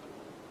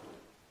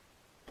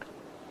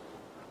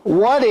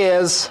 What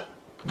is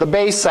the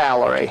base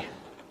salary?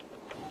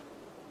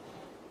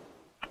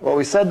 Well,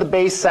 we said the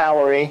base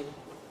salary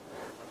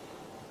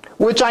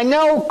which I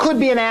know could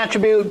be an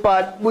attribute,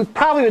 but we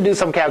probably would do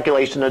some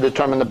calculation to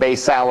determine the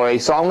base salary,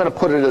 so I'm going to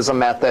put it as a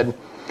method.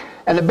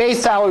 And the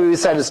base salary we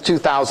said is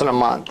 $2,000 a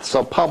month.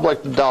 So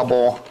public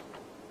double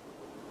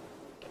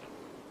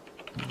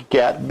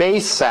get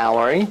base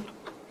salary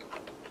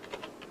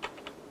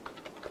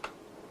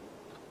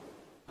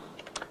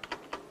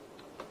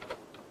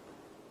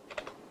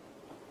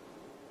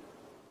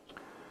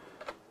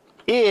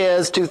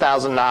is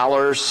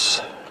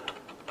 $2,000.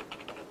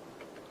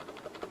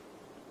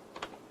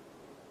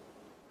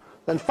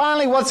 Then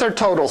finally, what's their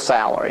total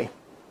salary?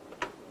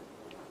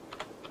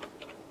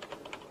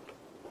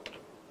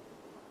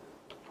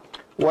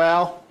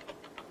 Well,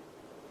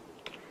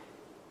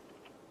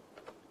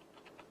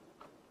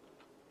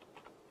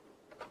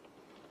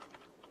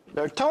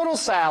 their total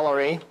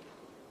salary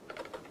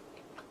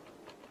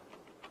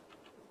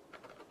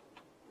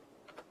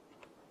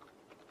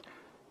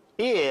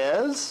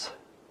is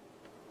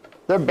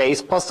their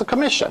base plus the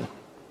commission.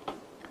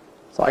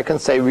 So I can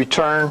say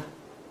return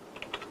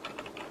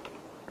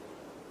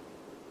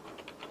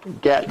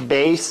get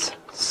base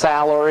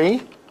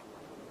salary,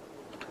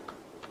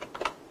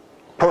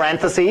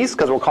 parentheses,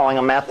 because we're calling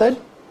a method,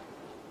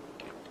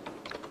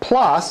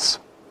 plus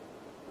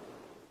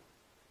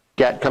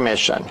get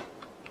commission.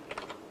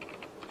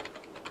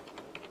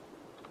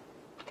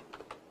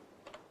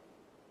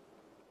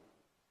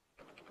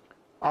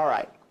 All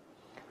right.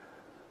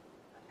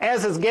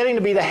 As it's getting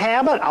to be the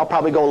habit, I'll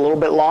probably go a little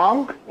bit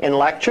long in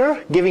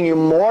lecture, giving you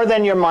more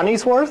than your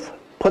money's worth.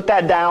 Put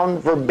that down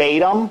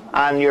verbatim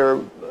on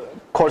your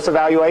course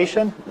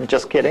evaluation.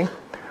 Just kidding.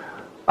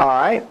 All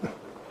right.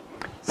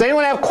 Does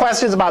anyone have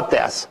questions about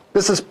this?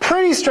 This is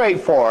pretty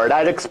straightforward.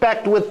 I'd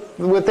expect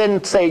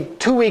within, say,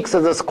 2 weeks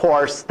of this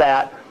course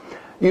that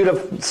you'd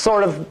have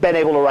sort of been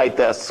able to write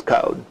this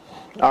code.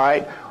 All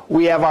right.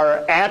 We have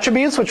our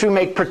attributes, which we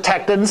make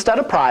protected instead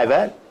of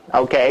private.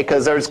 Okay,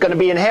 because there's going to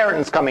be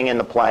inheritance coming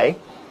into play.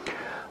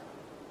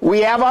 We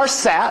have our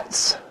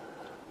sets.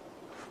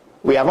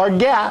 We have our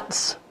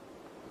gets.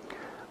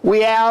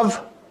 We have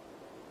a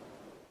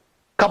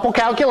couple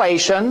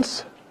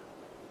calculations,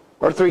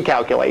 or 3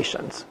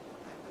 calculations.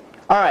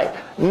 All right,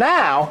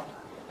 now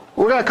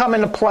we're going to come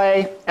into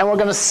play and we're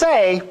going to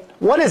say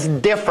what is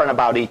different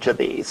about each of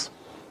these.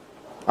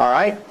 All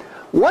right,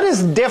 what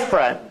is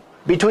different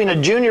between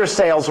a junior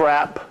sales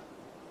rep?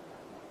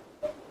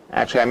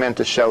 Actually, I meant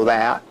to show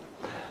that.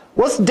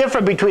 What's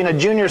different between a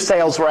junior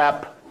sales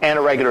rep and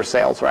a regular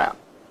sales rep?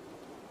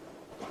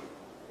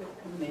 The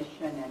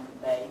commission and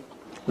the base.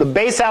 The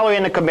base salary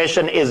and the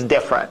commission is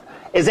different.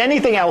 Is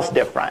anything else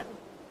different?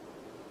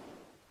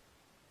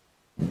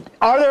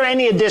 Are there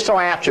any additional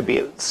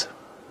attributes?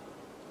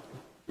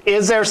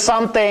 Is there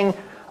something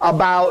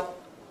about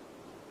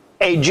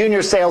a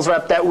junior sales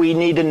rep that we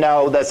need to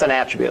know that's an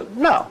attribute?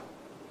 No,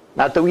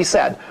 not that we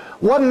said.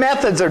 What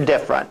methods are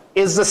different?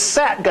 Is the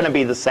set going to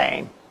be the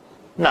same?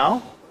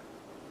 No.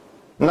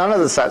 None of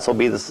the sets will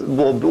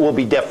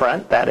be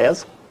different, that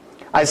is.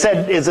 I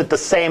said, is it the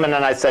same? And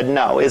then I said,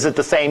 no. Is it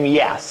the same?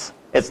 Yes.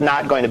 It's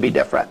not going to be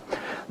different.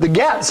 The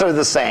gets are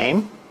the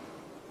same.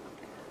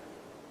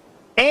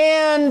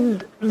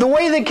 And the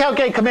way they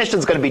calculate commission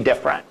is going to be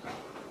different.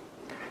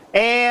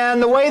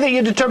 And the way that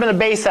you determine the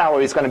base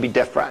salary is going to be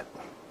different.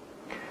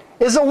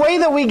 Is the way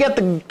that we get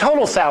the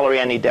total salary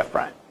any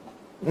different?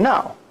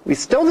 No. We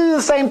still do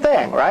the same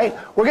thing, right?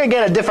 We're going to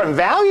get a different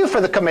value for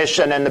the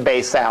commission and the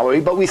base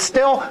salary, but we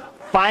still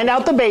find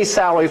out the base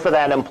salary for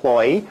that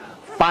employee,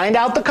 find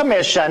out the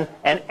commission,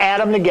 and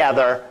add them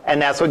together, and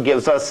that's what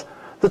gives us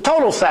the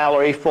total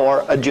salary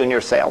for a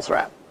junior sales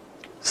rep.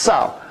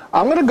 So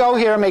I'm going to go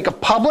here and make a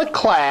public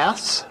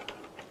class,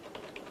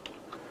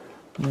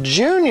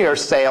 junior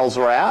sales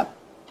rep,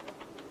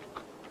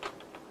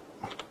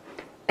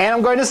 and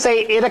I'm going to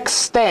say it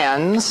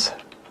extends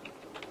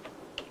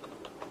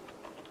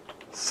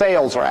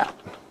sales rep.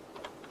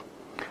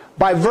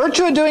 By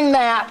virtue of doing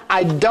that,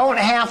 I don't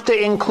have to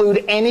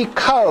include any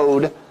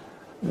code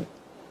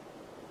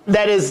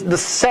that is the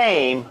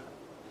same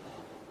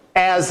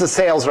as the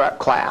sales rep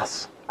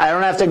class. I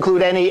don't have to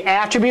include any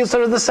attributes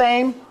that are the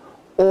same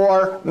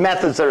or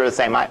methods that are the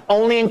same. I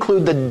only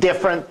include the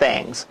different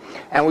things.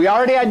 And we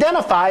already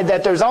identified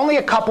that there's only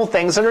a couple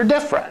things that are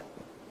different.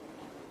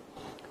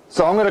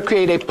 So I'm going to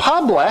create a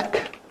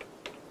public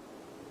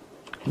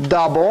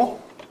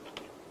double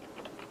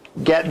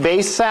get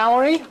base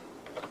salary.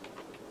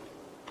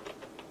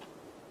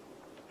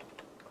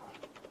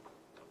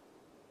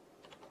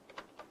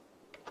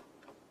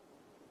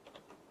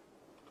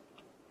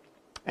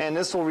 And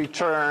this will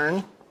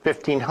return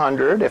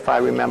 1,500 if I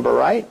remember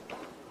right.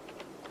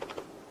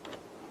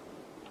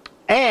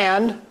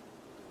 And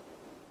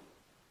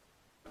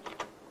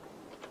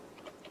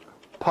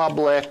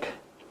public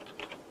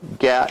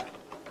get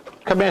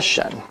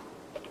commission,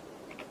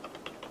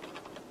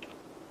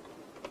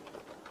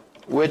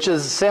 which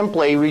is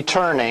simply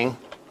returning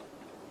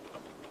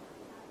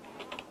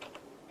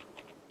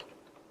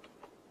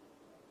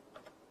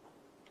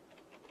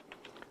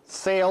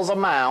sales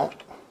amount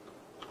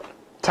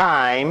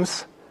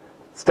times,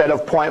 instead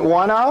of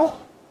 0.10,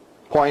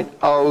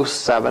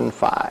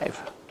 0.075.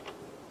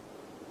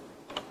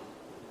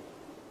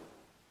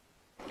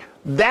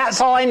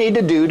 That's all I need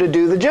to do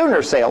the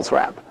junior sales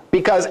rep.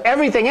 Because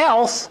everything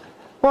else,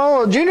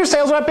 well, a junior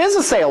sales rep is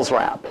a sales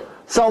rep.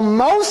 So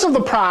most of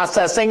the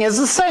processing is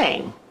the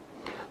same.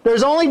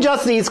 There's only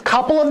just these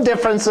couple of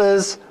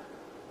differences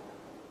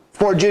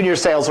for junior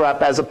sales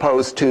rep as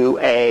opposed to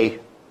a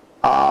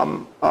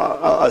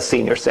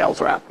senior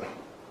sales rep.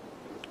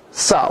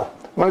 So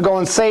I'm going to go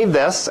and save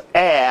this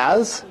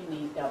as. You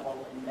need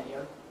double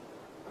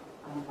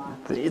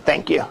in there.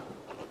 Thank you.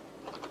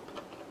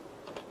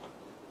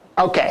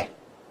 Okay,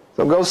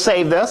 so go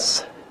save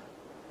this.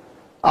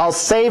 I'll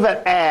save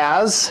it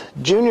as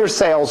junior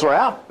sales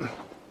rep.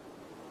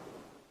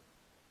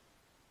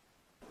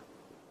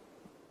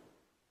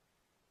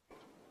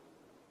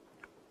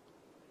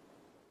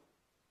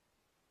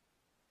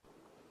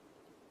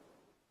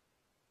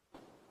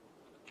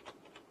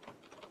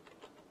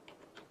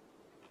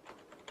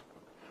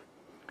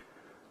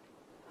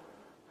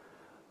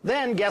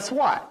 Then guess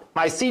what?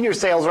 My senior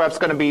sales rep is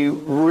going to be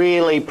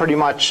really pretty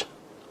much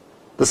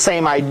the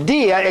same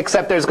idea,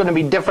 except there's going to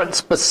be different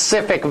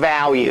specific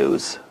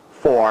values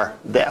for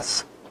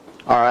this.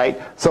 All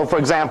right. So for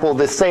example,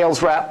 the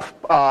sales rep,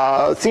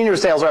 senior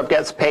sales rep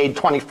gets paid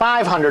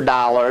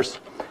 $2,500,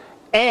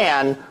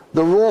 and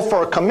the rule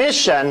for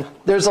commission,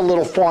 there's a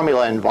little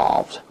formula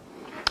involved.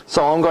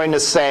 So I'm going to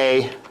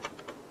say,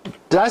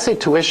 did I say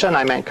tuition?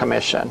 I meant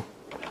commission.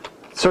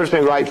 Serves me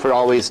right for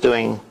always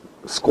doing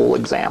school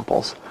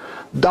examples.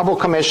 Double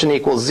commission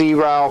equals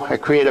 0. I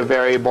create a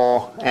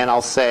variable, and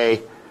I'll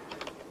say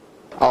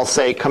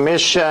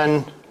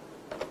commission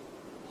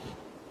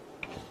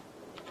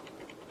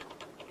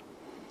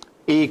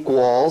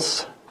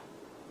equals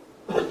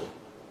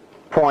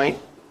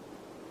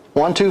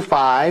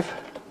 0.125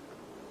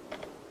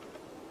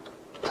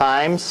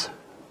 times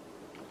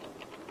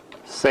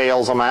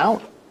sales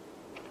amount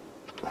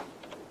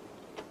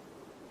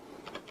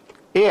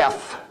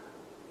if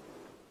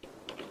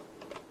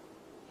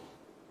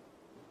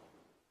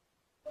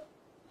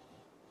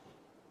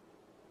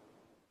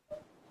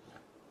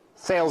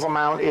sales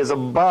amount is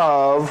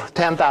above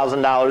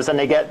 $10,000, and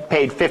they get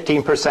paid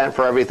 15%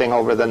 for everything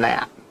over the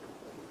net.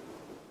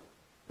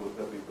 Would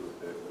that be for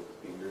the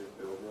senior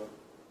sales rep?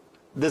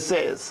 This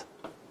is.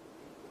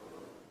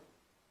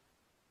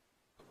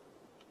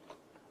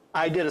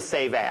 I did a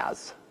save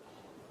as.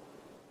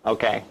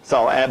 Okay,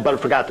 so, but I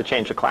forgot to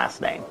change the class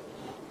name.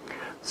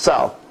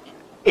 So,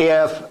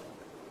 if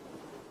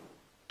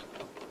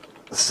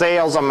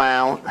sales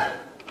amount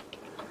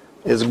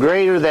is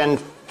greater than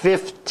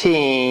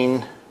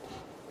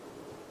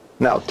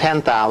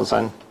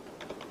 10,000,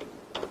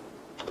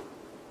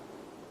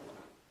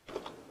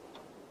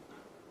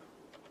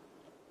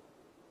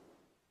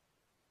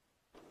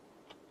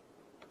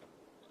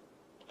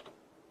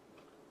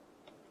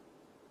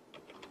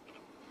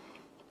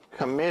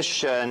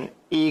 commission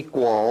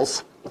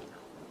equals,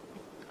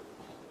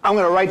 I'm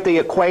going to write the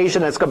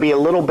equation. It's going to be a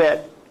little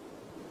bit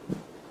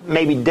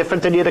maybe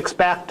different than you'd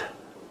expect.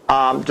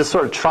 Just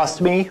sort of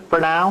trust me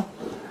for now.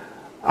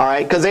 All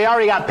right, because they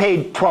already got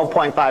paid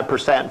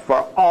 12.5%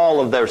 for all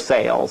of their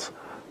sales.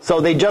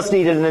 So they just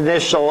needed an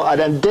additional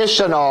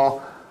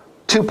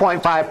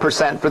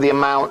 2.5% for the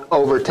amount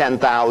over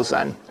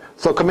 10,000.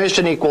 So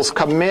commission equals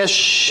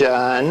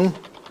commission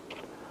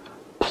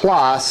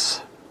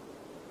plus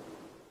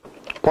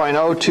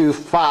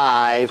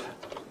 0.025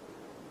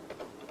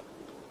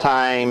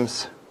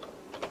 times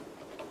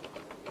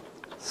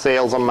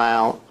sales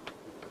amount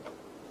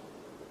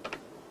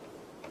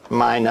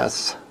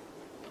minus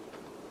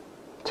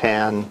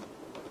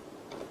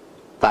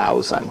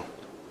 10,000.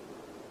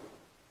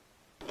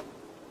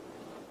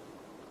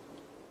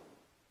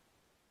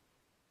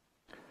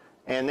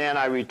 And then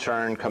I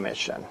return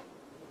commission.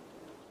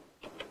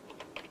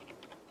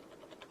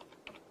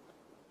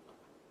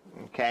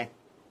 Okay.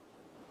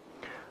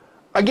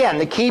 Again,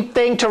 the key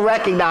thing to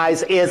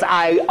recognize is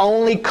I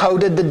only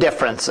coded the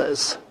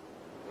differences.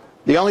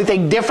 The only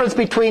difference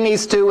between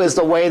these two is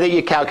the way that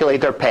you calculate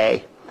their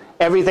pay.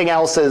 Everything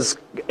else is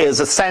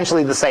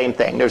essentially the same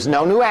thing. There's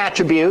no new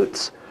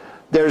attributes.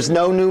 There's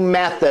no new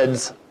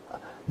methods.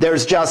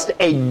 There's just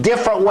a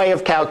different way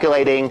of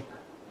calculating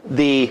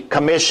the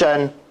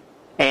commission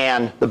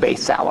and the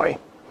base salary.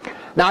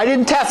 Now, I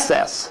didn't test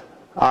this.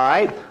 All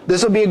right?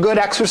 This would be a good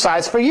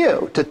exercise for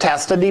you to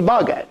test and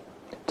debug it,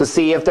 to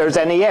see if there's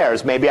any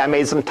errors. Maybe I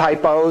made some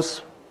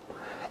typos.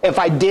 If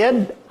I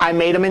did, I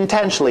made them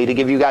intentionally to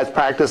give you guys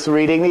practice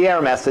reading the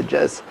error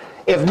messages.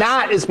 If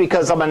not, it's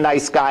because I'm a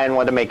nice guy and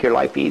want to make your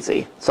life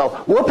easy.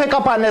 So we'll pick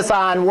up on this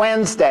on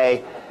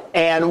Wednesday,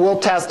 and we'll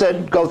test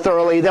it, go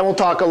thoroughly. Then we'll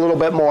talk a little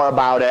bit more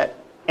about it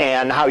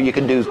and how you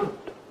can do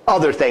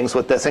other things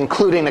with this,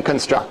 including the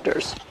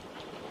constructors.